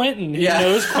boy Quentin. He Yeah.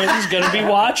 knows Quentin's going to be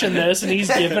watching this, and he's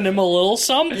giving him a little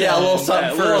something. Yeah, a little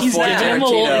something for He's boy giving him a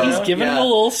Tarantino. little. He's giving him a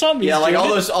little something. Yeah, He's like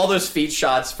doing all those feet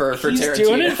shots for He's Tarantino.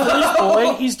 doing it for his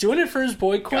boy. He's doing it for his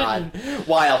boy Quentin. God,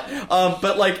 wild.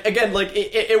 But like, again, like,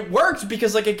 it worked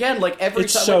because, like, again, like, every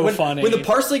It's time so when, funny. when the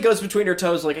parsley goes between her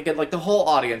toes, like, again, like, the whole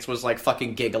audience was like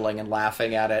fucking giggling and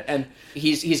laughing at it. And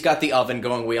he's got the oven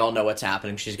going. We all know what's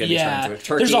happening. She's going to be turned into a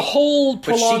turkey. There's a whole But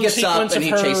she prolonged gets up sequence and of he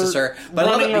her chases her. But I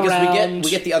love it running because around. we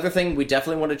get the other thing. We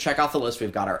definitely want to check off the list.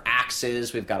 We've got our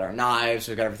axes, we've got our knives,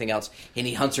 we've got everything else, and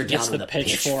he hunts her down Gets with the a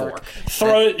pitchfork.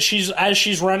 pitchfork. As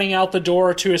she's running out the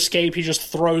door to escape, he just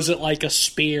throws it like a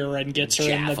spear and gets her in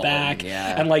the Javelin, back,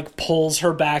 yeah. and like pulls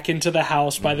her back into the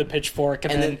house by the pitchfork,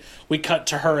 and, And then then- we cut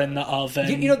to her in the oven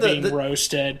being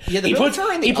roasted. Yeah, the he build puts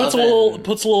her in the he puts oven. a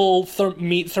little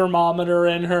meat thermometer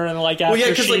in her, and like after Well, yeah,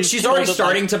 because like she's already killed it,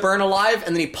 starting to burn alive,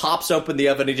 and then he pops open the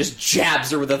oven and he just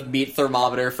jabs her with a meat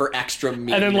thermometer for extra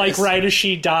meat. and then like right as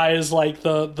she dies, like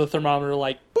the thermometer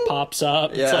like pops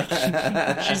up. Yeah. It's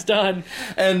like she's done.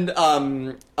 And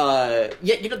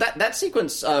that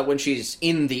sequence when she's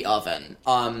in the oven,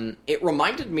 it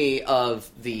reminded me of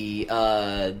the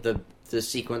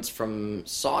sequence from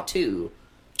Saw 2.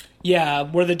 Yeah,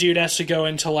 where the dude has to go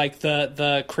into like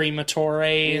the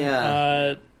crematory,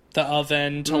 Yeah. the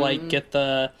oven to like get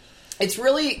the. It's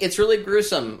really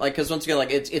gruesome. Like, because once again,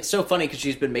 like, it's so funny because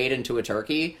she's been made into a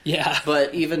turkey. Yeah.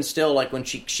 But even still, like, when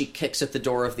she kicks at the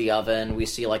door of the oven, we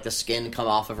see like the skin come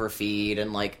off of her feet,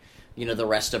 and like, the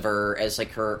rest of her as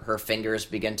like her fingers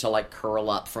begin to like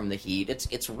curl up from the heat.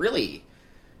 It's really.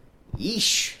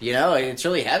 Yeesh, it's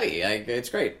really heavy. It's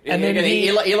great. And then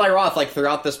Eli Roth, like,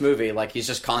 throughout this movie, like, he's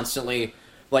just constantly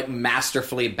like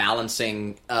masterfully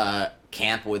balancing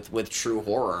camp with true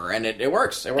horror, and it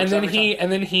works. It works.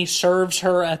 And then he serves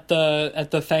her at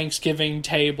the Thanksgiving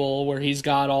table where he's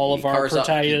got all of our He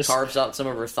protagonists. carves out some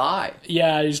of her thigh.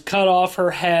 Yeah, he's cut off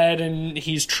her head and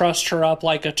he's trussed her up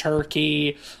like a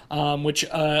turkey, which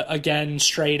again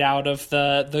straight out of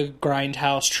the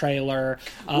Grindhouse trailer.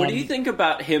 What do you think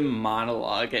about him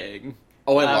monologuing?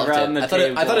 Oh, I loved around it.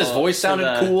 the I thought his table voice sounded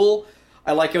to the- cool.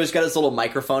 I like how he's got his little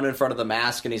microphone in front of the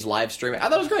mask and he's live streaming. I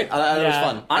thought it was great. I thought it was Yeah.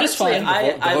 fun. Honestly, fun.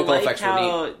 I vocal like effects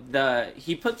were how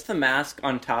he puts the mask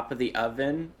on top of the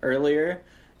oven earlier,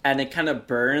 and it kind of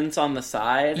burns on the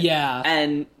side. Yeah.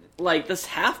 And like this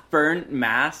half-burnt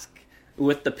mask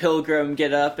with the pilgrim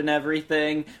get up and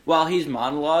everything while he's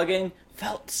monologuing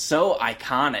felt so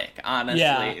iconic, honestly.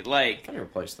 Yeah. Like, I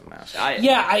replaced the mask.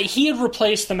 He had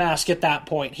replaced the mask at that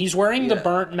point. He's wearing the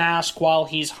burnt mask while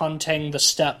he's hunting the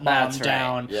stepmom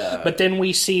down. Yeah. But then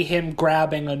we see him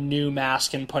grabbing a new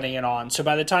mask and putting it on. So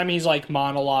by the time he's like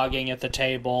monologuing at the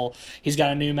table, he's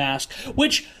got a new mask,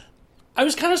 which I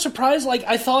was kind of surprised. Like,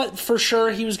 I thought for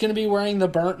sure he was going to be wearing the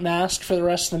burnt mask for the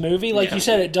rest of the movie. Like you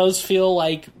said, it does feel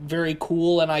like very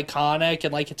cool and iconic,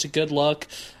 and like it's a good look.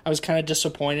 I was kind of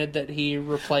disappointed that he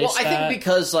replaced Well, I think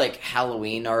because like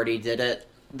Halloween already did it.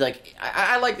 Like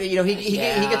I like that, he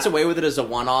gets away with it as a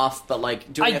one-off, but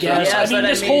like doing I it guess. for I mean,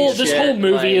 this whole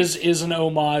movie is an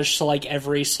homage to like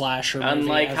every slasher movie.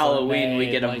 Unlike ever Halloween, we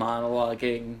made. get a like,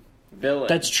 monologuing villain.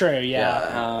 That's true.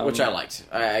 Yeah. which I liked.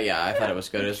 I thought it was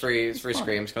good. It's very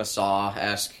Scream. It's kind of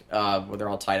Saw-esque, where they're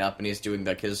all tied up and he's doing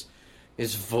like his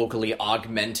vocally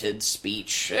augmented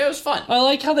speech. It was fun. I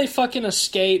like how they fucking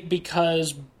escape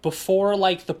because before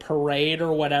like the parade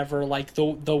or whatever, like the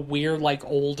weird like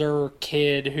older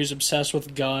kid who's obsessed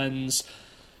with guns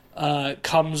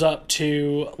comes up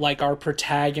to like our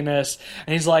protagonist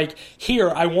and he's like, "Here,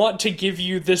 I want to give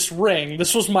you this ring.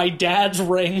 This was my dad's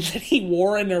ring that he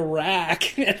wore in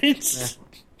Iraq, and it's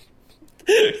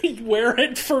he'd wear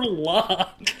it for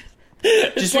luck."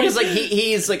 Just because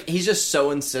he's just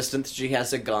so insistent that she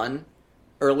has a gun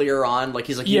earlier on. Like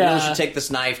he's like, you really should take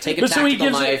this knife, take a tactical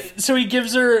knife. So he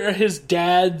gives her his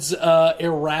dad's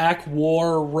Iraq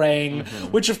war ring,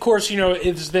 which of course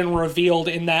is then revealed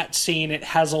in that scene. It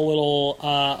has a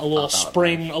little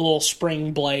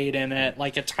spring blade in it,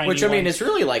 like a tiny. Which I mean, it's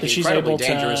really like incredibly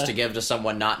dangerous to to give to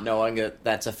someone not knowing that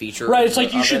that's a feature. Right, it's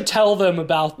like you should tell them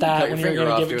about that when you're going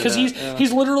to give it, because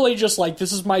he's literally just like,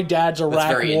 this is my dad's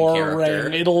Iraq war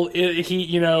ring.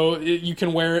 You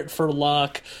can wear it for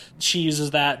luck. She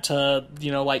uses that to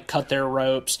like cut their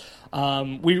ropes.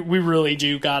 We really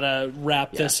do gotta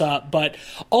wrap this up, but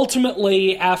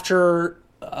ultimately after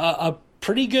a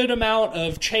pretty good amount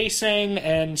of chasing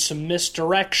and some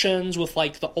misdirections with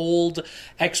like the old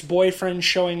ex-boyfriend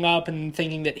showing up and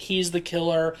thinking that he's the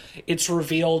killer, it's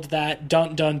revealed that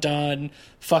dun dun dun,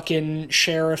 fucking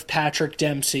Sheriff Patrick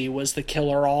Dempsey was the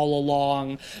killer all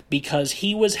along because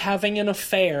he was having an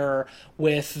affair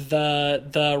with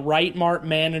the Right Mart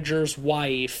manager's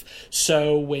wife.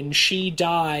 So when she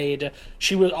died,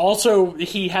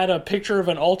 he had a picture of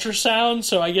an ultrasound,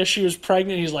 so I guess she was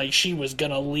pregnant. He's like, she was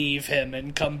gonna leave him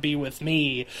and come be with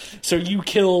me. So you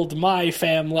killed my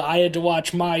family. I had to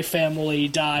watch my family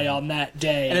die on that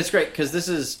day. And it's great because this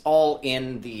is all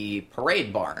in the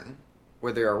parade barn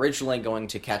where they're originally going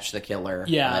to catch the killer.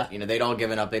 Yeah. They'd all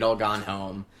given up. They'd all gone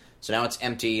home. So now it's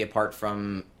empty apart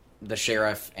from the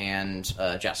sheriff and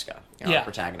Jessica, our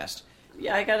protagonist.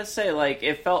 Yeah, I gotta say, like,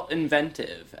 it felt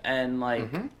inventive, and, like,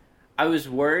 I was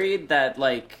worried that,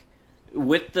 like,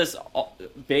 with this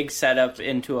big setup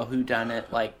into a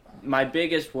whodunit, like, my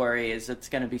biggest worry is it's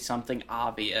going to be something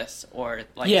obvious or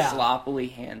like sloppily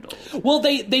handled. Well,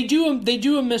 they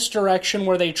do a misdirection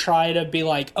where they try to be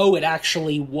like, oh, it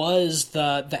actually was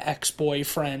the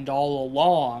ex-boyfriend all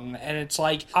along, and it's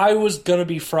like, I was gonna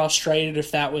be frustrated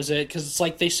if that was it, because it's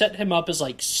like they set him up as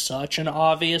like such an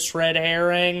obvious red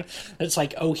herring. It's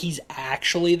like, oh, he's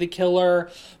actually the killer,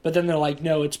 but then they're like,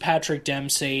 no, it's Patrick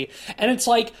Dempsey, and it's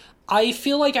like, I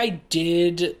feel like I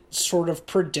did sort of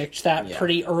predict that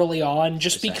pretty early on,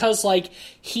 just because, like,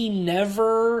 he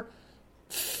never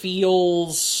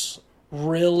feels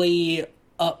really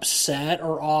upset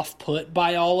or off-put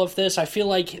by all of this. I feel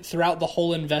like throughout the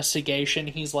whole investigation,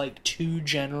 he's, like, too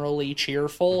generally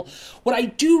cheerful. What I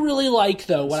do really like,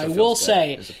 though, what I will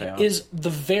say, is the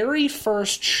very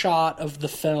first shot of the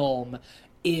film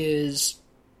is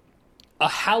a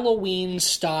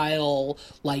Halloween-style,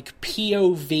 like,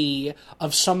 POV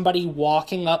of somebody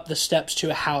walking up the steps to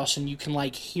a house, and you can,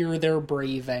 like, hear their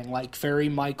breathing, like, very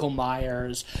Michael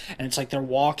Myers, and it's like they're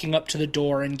walking up to the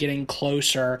door and getting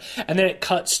closer, and then it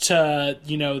cuts to,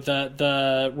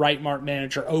 the Right Mart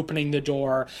manager opening the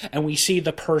door, and we see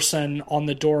the person on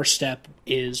the doorstep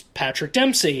is Patrick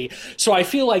Dempsey. So I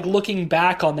feel like looking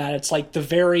back on that, it's like the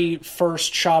very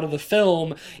first shot of the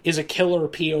film is a killer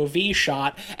POV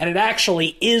shot, and it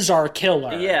actually is our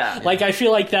killer. Yeah. Like, I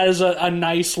feel like that is a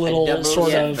nice little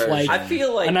sort of, like, I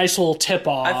feel like, a nice little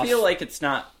tip-off. I feel like it's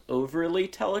not overly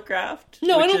telegraphed.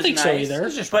 No, I don't think so either.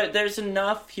 But there's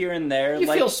enough here and there. You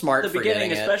like, feel smart the for beginning,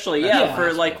 getting especially, it.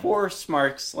 for, like, horse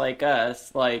marks like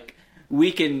us, like,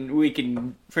 we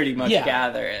can pretty much Yeah.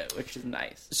 gather it, which is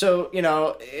nice. So,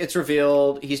 it's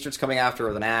revealed he starts coming after her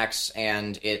with an axe,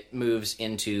 and it moves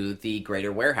into the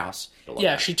greater warehouse.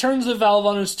 Yeah, she turns the valve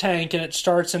on his tank and it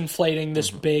starts inflating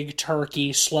this big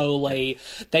turkey slowly.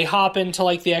 They hop into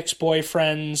like the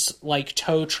ex-boyfriend's like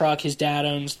tow truck. His dad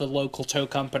owns the local tow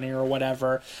company or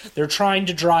whatever. They're trying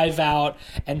to drive out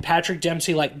and Patrick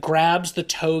Dempsey like grabs the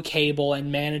tow cable and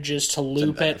manages to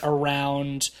loop it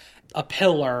around a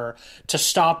pillar to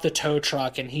stop the tow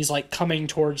truck, and he's like coming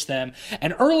towards them.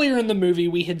 And earlier in the movie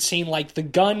we had seen like the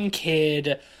gun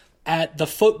kid at the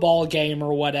football game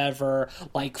or whatever,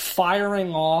 like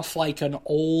firing off like an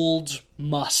old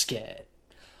musket.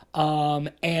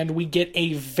 And we get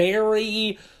a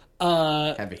very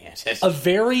Heavy-handed. a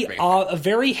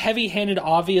very heavy-handed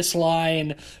obvious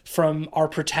line from our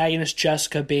protagonist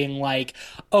Jessica being like,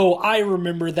 "Oh, I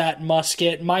remember that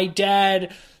musket. My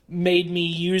dad made me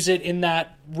use it in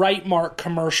that Right Mark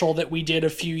commercial that we did a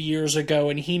few years ago,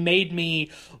 and he made me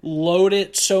load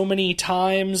it so many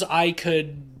times I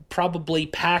could probably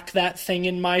pack that thing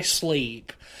in my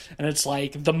sleep." And it's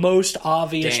like the most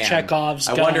obvious Damn. Chekhov's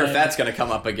gun. I wonder if that's going to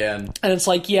come up again. And it's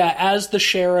like, yeah, as the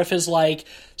sheriff is like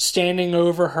standing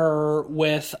over her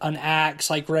with an axe,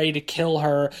 like ready to kill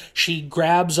her, she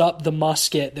grabs up the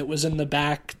musket that was in the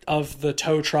back of the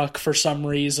tow truck for some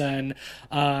reason.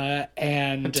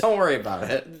 And Don't worry about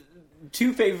it.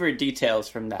 Two favorite details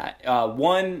from that.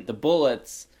 One, the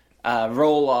bullets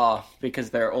roll off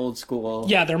because they're old school.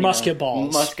 Yeah, they're musket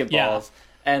balls. Musket Yeah. balls.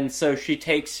 And so she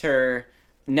takes her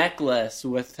necklace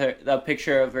with a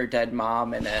picture of her dead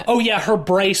mom in it. oh yeah, her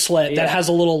bracelet Yeah. that has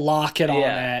a little locket on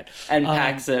it. And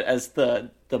packs it as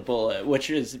the bullet, which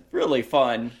is really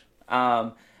fun.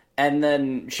 And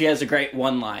then she has a great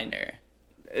one-liner,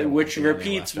 which be any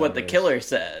repeats what the leftovers. killer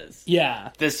says. Yeah.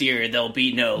 This year there'll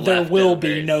be no There will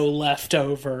be leftovers. no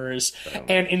leftovers.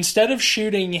 And instead of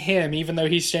shooting him, even though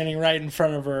he's standing right in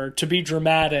front of her, to be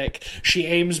dramatic, she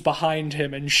aims behind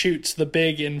him and shoots the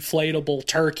big inflatable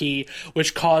turkey,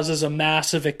 which causes a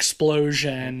massive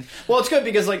explosion. Well, it's good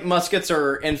because, like, muskets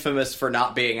are infamous for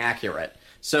not being accurate.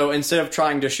 So instead of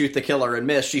trying to shoot the killer and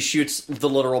miss, she shoots the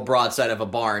literal broadside of a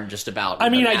barn just about. I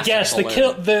mean, a I massive guess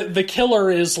balloon. the killer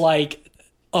is like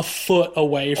a foot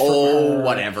away from her.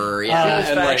 Whatever. Yeah,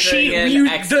 and like,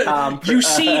 You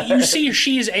see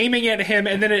she's aiming at him,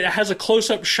 and then it has a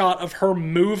close-up shot of her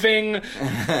moving,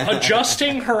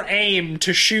 adjusting her aim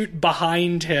to shoot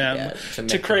behind him Yeah, to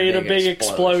to make create a big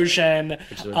explosion. explosion.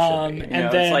 Which there should be. And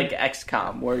It's then like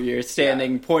XCOM, where you're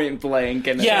standing point blank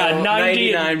and yeah,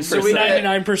 99%. So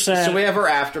 99%. So we have our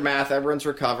aftermath. Everyone's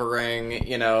recovering.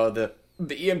 The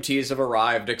EMTs have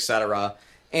arrived, etc.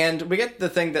 And we get the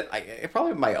thing that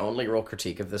probably my only real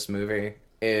critique of this movie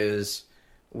is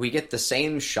we get the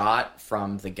same shot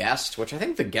from The Guest, which I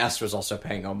think The Guest was also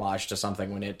paying homage to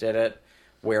something when it did it,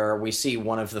 where we see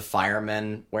one of the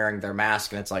firemen wearing their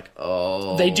mask, and it's like,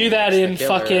 oh, they do that it's the in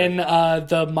killer. fucking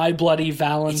the My Bloody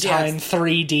Valentine Yes.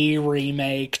 3D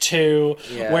remake too,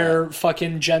 Yeah. where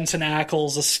fucking Jensen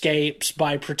Ackles escapes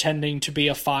by pretending to be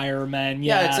a fireman.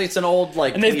 Yeah, it's an old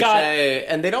like And they've cliche,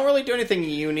 and they don't really do anything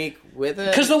unique with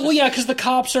it. Because the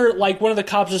cops are like, one of the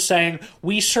cops is saying,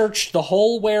 we searched the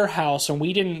whole warehouse and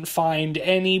we didn't find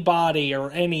any body or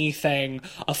anything.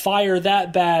 A fire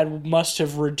that bad must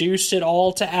have reduced it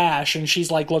all to ash. And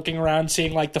she's like looking around,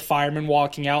 seeing like the firemen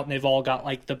walking out, and they've all got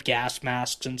like the gas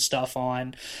masks and stuff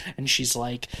on, and she's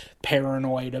like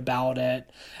paranoid about it.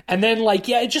 And then like,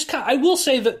 yeah, it just I will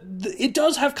say that it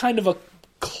does have kind of a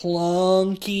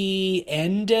clunky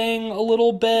ending a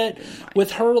little bit,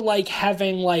 with her like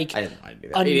having like I didn't mind to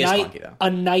do that. It is clunky, though. a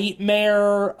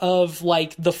nightmare of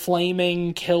like the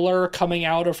flaming killer coming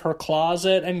out of her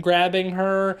closet and grabbing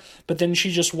her, but then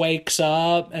she just wakes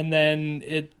up and then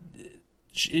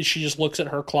she just looks at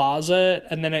her closet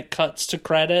and then it cuts to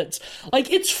credits.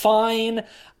 Like, it's fine.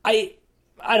 I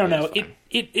don't know.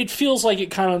 It feels like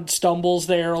it kind of stumbles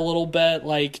there a little bit,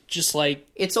 like just like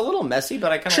It's a little messy,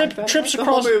 but I kind of like that. trips The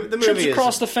whole across the movie trips is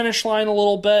across the finish line a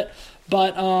little bit,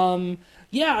 but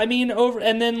yeah, I mean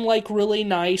and then like really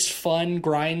nice, fun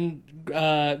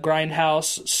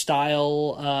grindhouse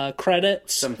style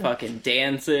credits. Some fucking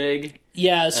Danzig.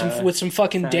 Yeah, with some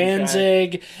fucking soundtrack.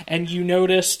 Danzig, and you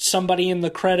noticed somebody in the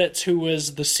credits who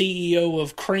was the CEO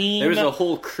of Cream. There was a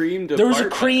whole Cream There department.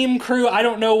 was a Cream crew. I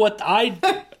don't know what I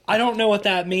I don't know what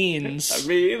that means.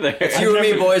 Me either. It's you and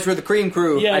me, boys. We're the cream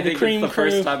crew. Yeah, I the think cream it's the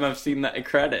crew. first time I've seen that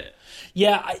credit.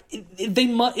 Yeah,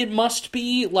 it must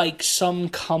be like some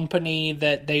company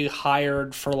that they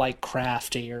hired for like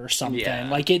Crafty or something. Yeah.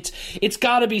 Like it's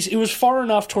got to be. It was far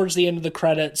enough towards the end of the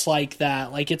credits like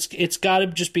that. Like it's got to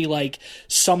just be like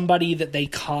somebody that they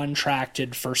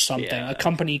contracted for something. Yeah. A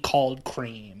company called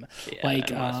Cream. Yeah,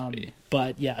 like it must be.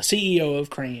 but yeah, CEO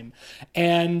of Cream.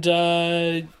 And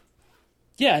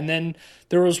yeah, and then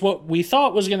there was what we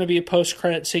thought was going to be a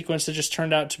post-credit sequence that just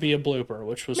turned out to be a blooper,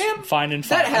 which was fine and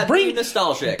fine. That had me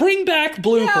nostalgic. Bring back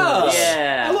bloopers.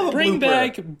 Yeah. I love a Bring blooper.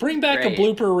 back Great. a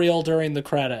blooper reel during the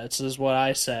credits is what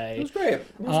I say. It was great. It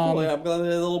was cool. Yeah, I'm glad they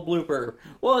did a little blooper.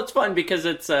 Well, it's fun because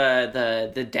it's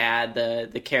the dad,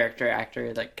 the character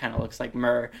actor that kind of looks like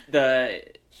Murr. The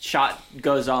shot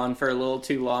goes on for a little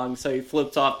too long, so he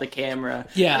flips off the camera.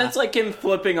 Yeah. And it's like him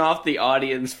flipping off the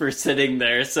audience for sitting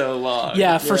there so long.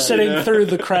 Yeah, for sitting through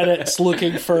the credits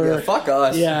looking for Fuck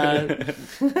us. yeah.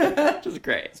 Which is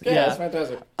great. Yeah, it's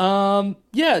fantastic.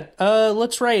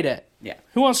 Let's rate it. Yeah.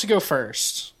 Who wants to go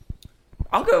first?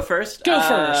 I'll go first. Go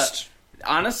first.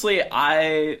 Honestly,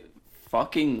 I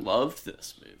fucking loved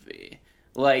this movie.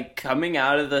 Like, coming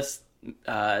out of this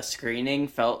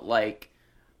screening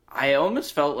I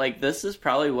almost felt like this is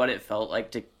probably what it felt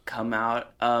like to come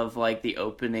out of, like, the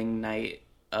opening night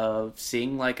of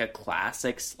seeing, like, a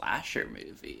classic slasher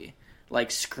movie.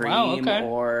 Like Scream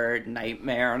or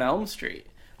Nightmare on Elm Street.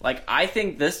 Like, I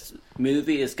think this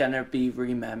movie is gonna be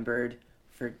remembered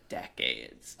for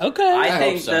decades. Okay. I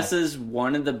think hope so. this is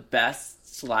one of the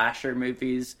best slasher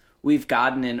movies we've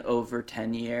gotten in over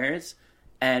 10 years.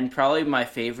 And probably my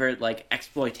favorite, like,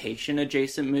 exploitation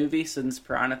adjacent movie since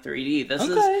Piranha 3D. This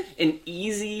is an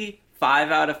easy 5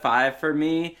 out of 5 for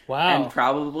me. Wow. And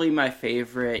probably my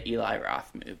favorite Eli Roth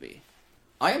movie.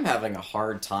 I am having a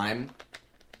hard time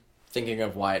thinking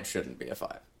of why it shouldn't be a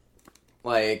 5.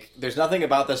 Like, there's nothing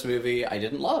about this movie I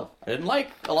didn't love. I didn't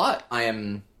like a lot. I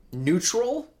am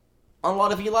neutral on a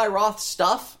lot of Eli Roth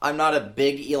stuff. I'm not a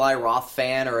big Eli Roth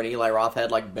fan or an Eli Roth head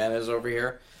like Ben is over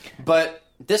here. But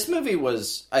this movie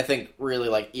was, I think, really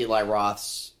like Eli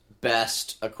Roth's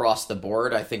best across the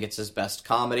board. I think it's his best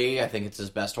comedy. I think it's his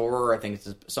best horror. I think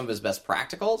it's some of his best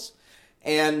practicals.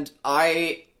 And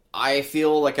I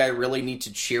feel like I really need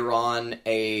to cheer on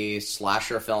a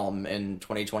slasher film in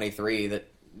 2023 that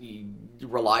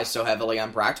relies so heavily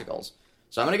on practicals.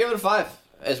 So I'm going to give it a 5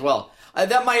 as well.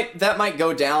 That might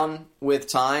go down with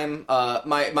time.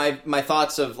 My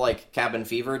thoughts of, like, Cabin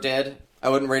Fever did. I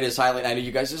wouldn't rate it as highly. I know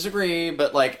you guys disagree,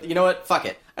 but, like, you know what? Fuck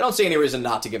it. I don't see any reason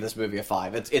not to give this movie a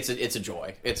 5. It's a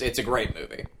joy. It's a great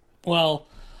movie. Well,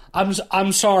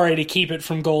 I'm sorry to keep it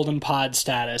from Golden Pod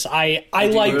status. I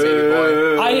liked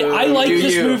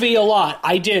this movie a lot.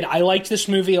 I did. I liked this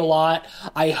movie a lot.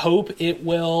 I hope it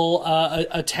will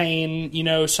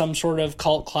attain, some sort of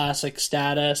cult classic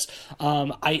status.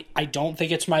 I don't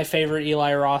think it's my favorite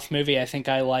Eli Roth movie. I think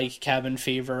I like Cabin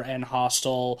Fever and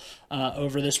Hostel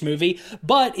over this movie,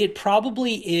 but it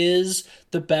probably is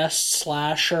the best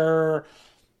slasher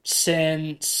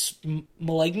since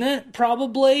Malignant,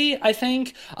 probably, I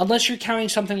think. Unless you're counting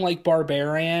something like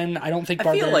Barbarian. I don't think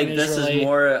Barbarian I feel like this really... is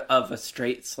more of a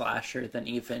straight slasher than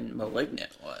even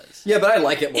Malignant was. Yeah, but I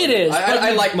like it more. It is,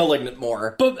 I like Malignant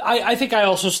more. But I think I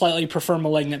also slightly prefer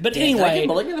Malignant. But Did I anyway... give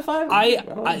Malignant a 5?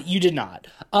 I you did not.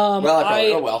 Well,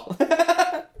 well.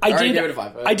 I already did. gave it a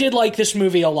 5. I did like this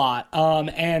movie a lot,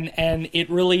 and it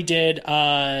really did.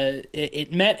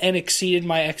 It met and exceeded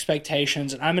my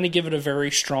expectations, and I'm going to give it a very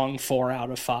strong 4 out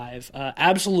of 5.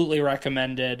 Absolutely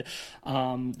recommended.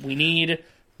 We need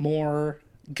more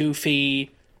goofy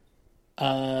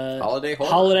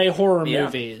holiday horror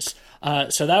movies.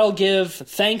 So that'll give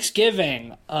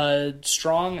Thanksgiving a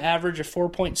strong average of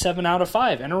 4.7 out of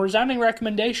 5, and a resounding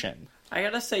recommendation. I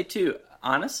gotta say, too,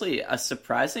 honestly, a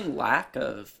surprising lack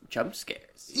of jump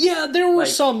scares. Yeah, there were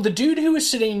some. The dude who was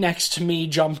sitting next to me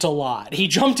jumped a lot. He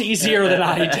jumped easier than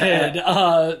I did.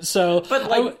 But,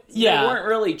 they weren't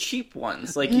really cheap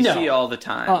ones like you see all the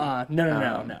time.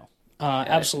 No.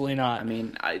 Absolutely not. I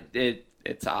mean,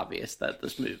 it's obvious that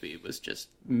this movie was just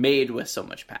made with so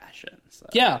much passion. So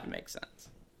Yeah. It makes sense.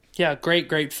 Yeah,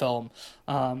 great film.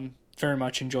 Very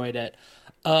much enjoyed it.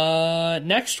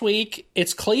 Next week,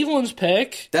 it's Cleveland's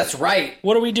pick. That's right.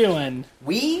 What are we doing?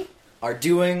 We are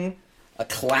doing a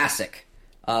classic.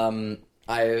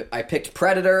 I picked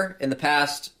Predator in the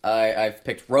past. I've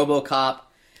picked RoboCop.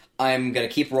 I'm going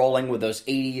to keep rolling with those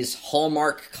 80s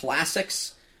Hallmark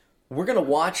classics. we're gonna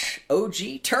watch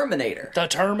OG Terminator. The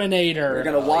Terminator. We're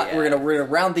gonna watch. yeah. We're gonna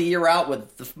round the year out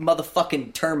with the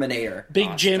motherfucking Terminator.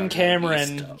 Big Jim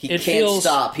Cameron. He It can't feels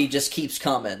stop. He just keeps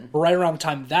coming. right around the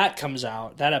time that comes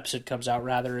out. That episode comes out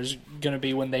rather is going to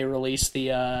be when they release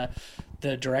the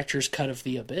director's cut of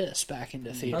The Abyss back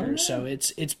into theaters. So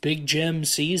it's Big Jim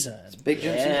season. Big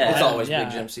Jim season. Yeah. It's always Yeah.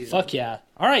 Big Jim season. Fuck yeah!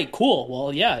 All right, cool.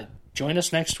 Well, yeah. Join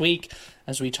us next week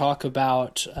as we talk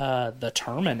about the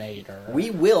Terminator. We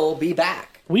will be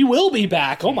back. We will be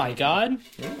back. Oh my god.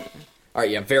 All right,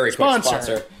 yeah, very Sponsor. quick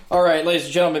sponsor. All right, ladies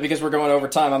and gentlemen, because we're going over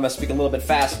time, I'm going to speak a little bit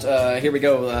fast. Here we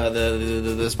go.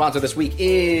 The sponsor this week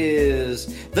is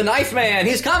the Knife Man.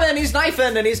 He's coming. He's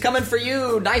knifing, and he's coming for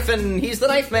you. Knifing. He's the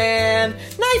Knife Man.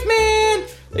 Knife Man.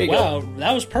 There you Wow,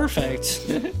 that was perfect.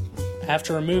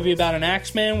 After a movie about an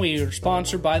axe man, we are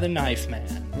sponsored by the Knife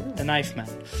Man. The Knife Man.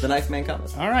 go. The Knife Man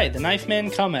cometh. All right, the Knife Man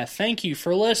cometh. Thank you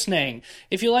for listening.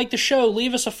 If you like the show,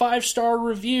 leave us a 5-star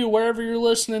review wherever you're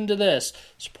listening to this.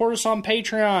 Support us on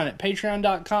Patreon at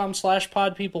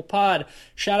patreon.com/podpeoplepod.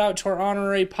 Shout out to our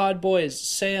honorary pod boys,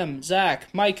 Sam,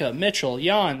 Zach, Micah, Mitchell,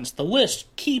 Jans. The list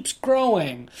keeps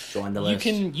growing. Join the list.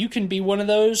 You can be one of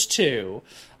those too.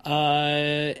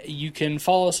 You can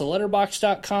follow us at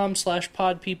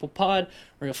letterboxd.com/podpeoplepod,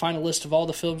 where you'll find a list of all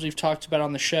the films we've talked about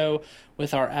on the show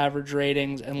with our average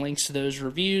ratings and links to those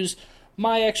reviews.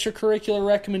 My extracurricular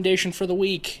recommendation for the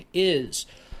week is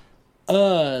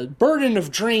Burden of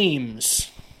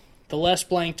Dreams, the Les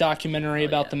Blank documentary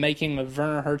about the making of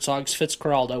Werner Herzog's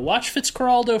Fitzcarraldo. Watch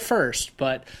Fitzcarraldo first,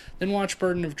 but then watch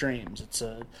Burden of Dreams. It's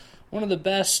one of the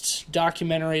best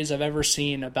documentaries I've ever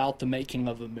seen about the making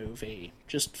of a movie.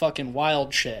 Just fucking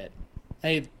wild shit.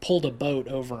 They pulled a boat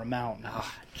over a mountain.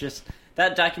 Just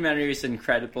that documentary is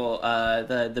incredible.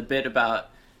 The bit about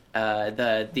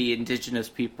the indigenous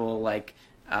people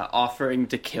offering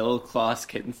to kill Klaus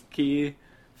Kinski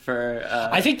for.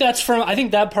 I think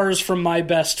that part is from My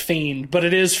Best Fiend, but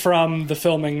it is from the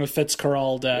filming of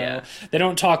Fitzcarraldo. Yeah. They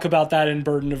don't talk about that in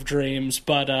Burden of Dreams,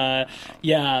 but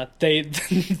they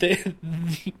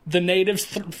the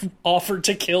natives offered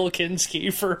to kill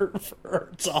Kinski for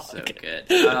Herzog. So good.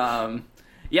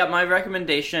 Yeah, my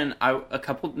recommendation. A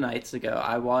couple nights ago,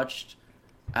 I watched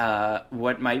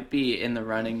what might be in the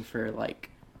running for like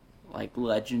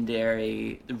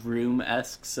legendary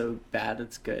Room-esque so bad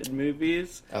it's good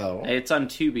movies. Oh. It's on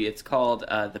Tubi. It's called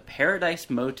The Paradise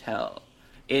Motel.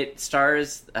 It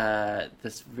stars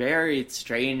this very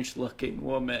strange looking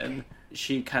woman.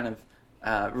 She kind of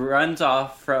runs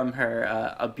off from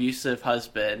her abusive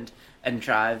husband and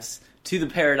drives to the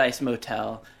Paradise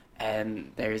Motel,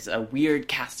 and there's a weird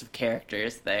cast of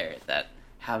characters there that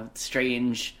have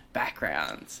strange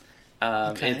backgrounds.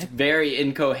 Okay. It's very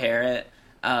incoherent.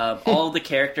 All the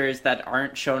characters that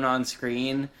aren't shown on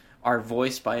screen are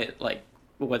voiced by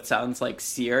what sounds like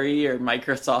Siri or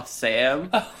Microsoft Sam.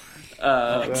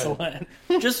 Excellent.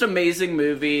 Just amazing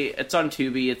movie. It's on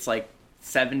Tubi. It's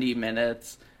 70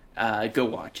 minutes. Go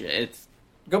watch it.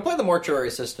 Go play the Mortuary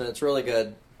Assistant. It's really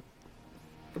good.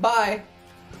 Goodbye.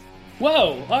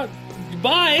 Whoa.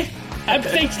 Bye. Happy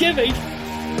Thanksgiving.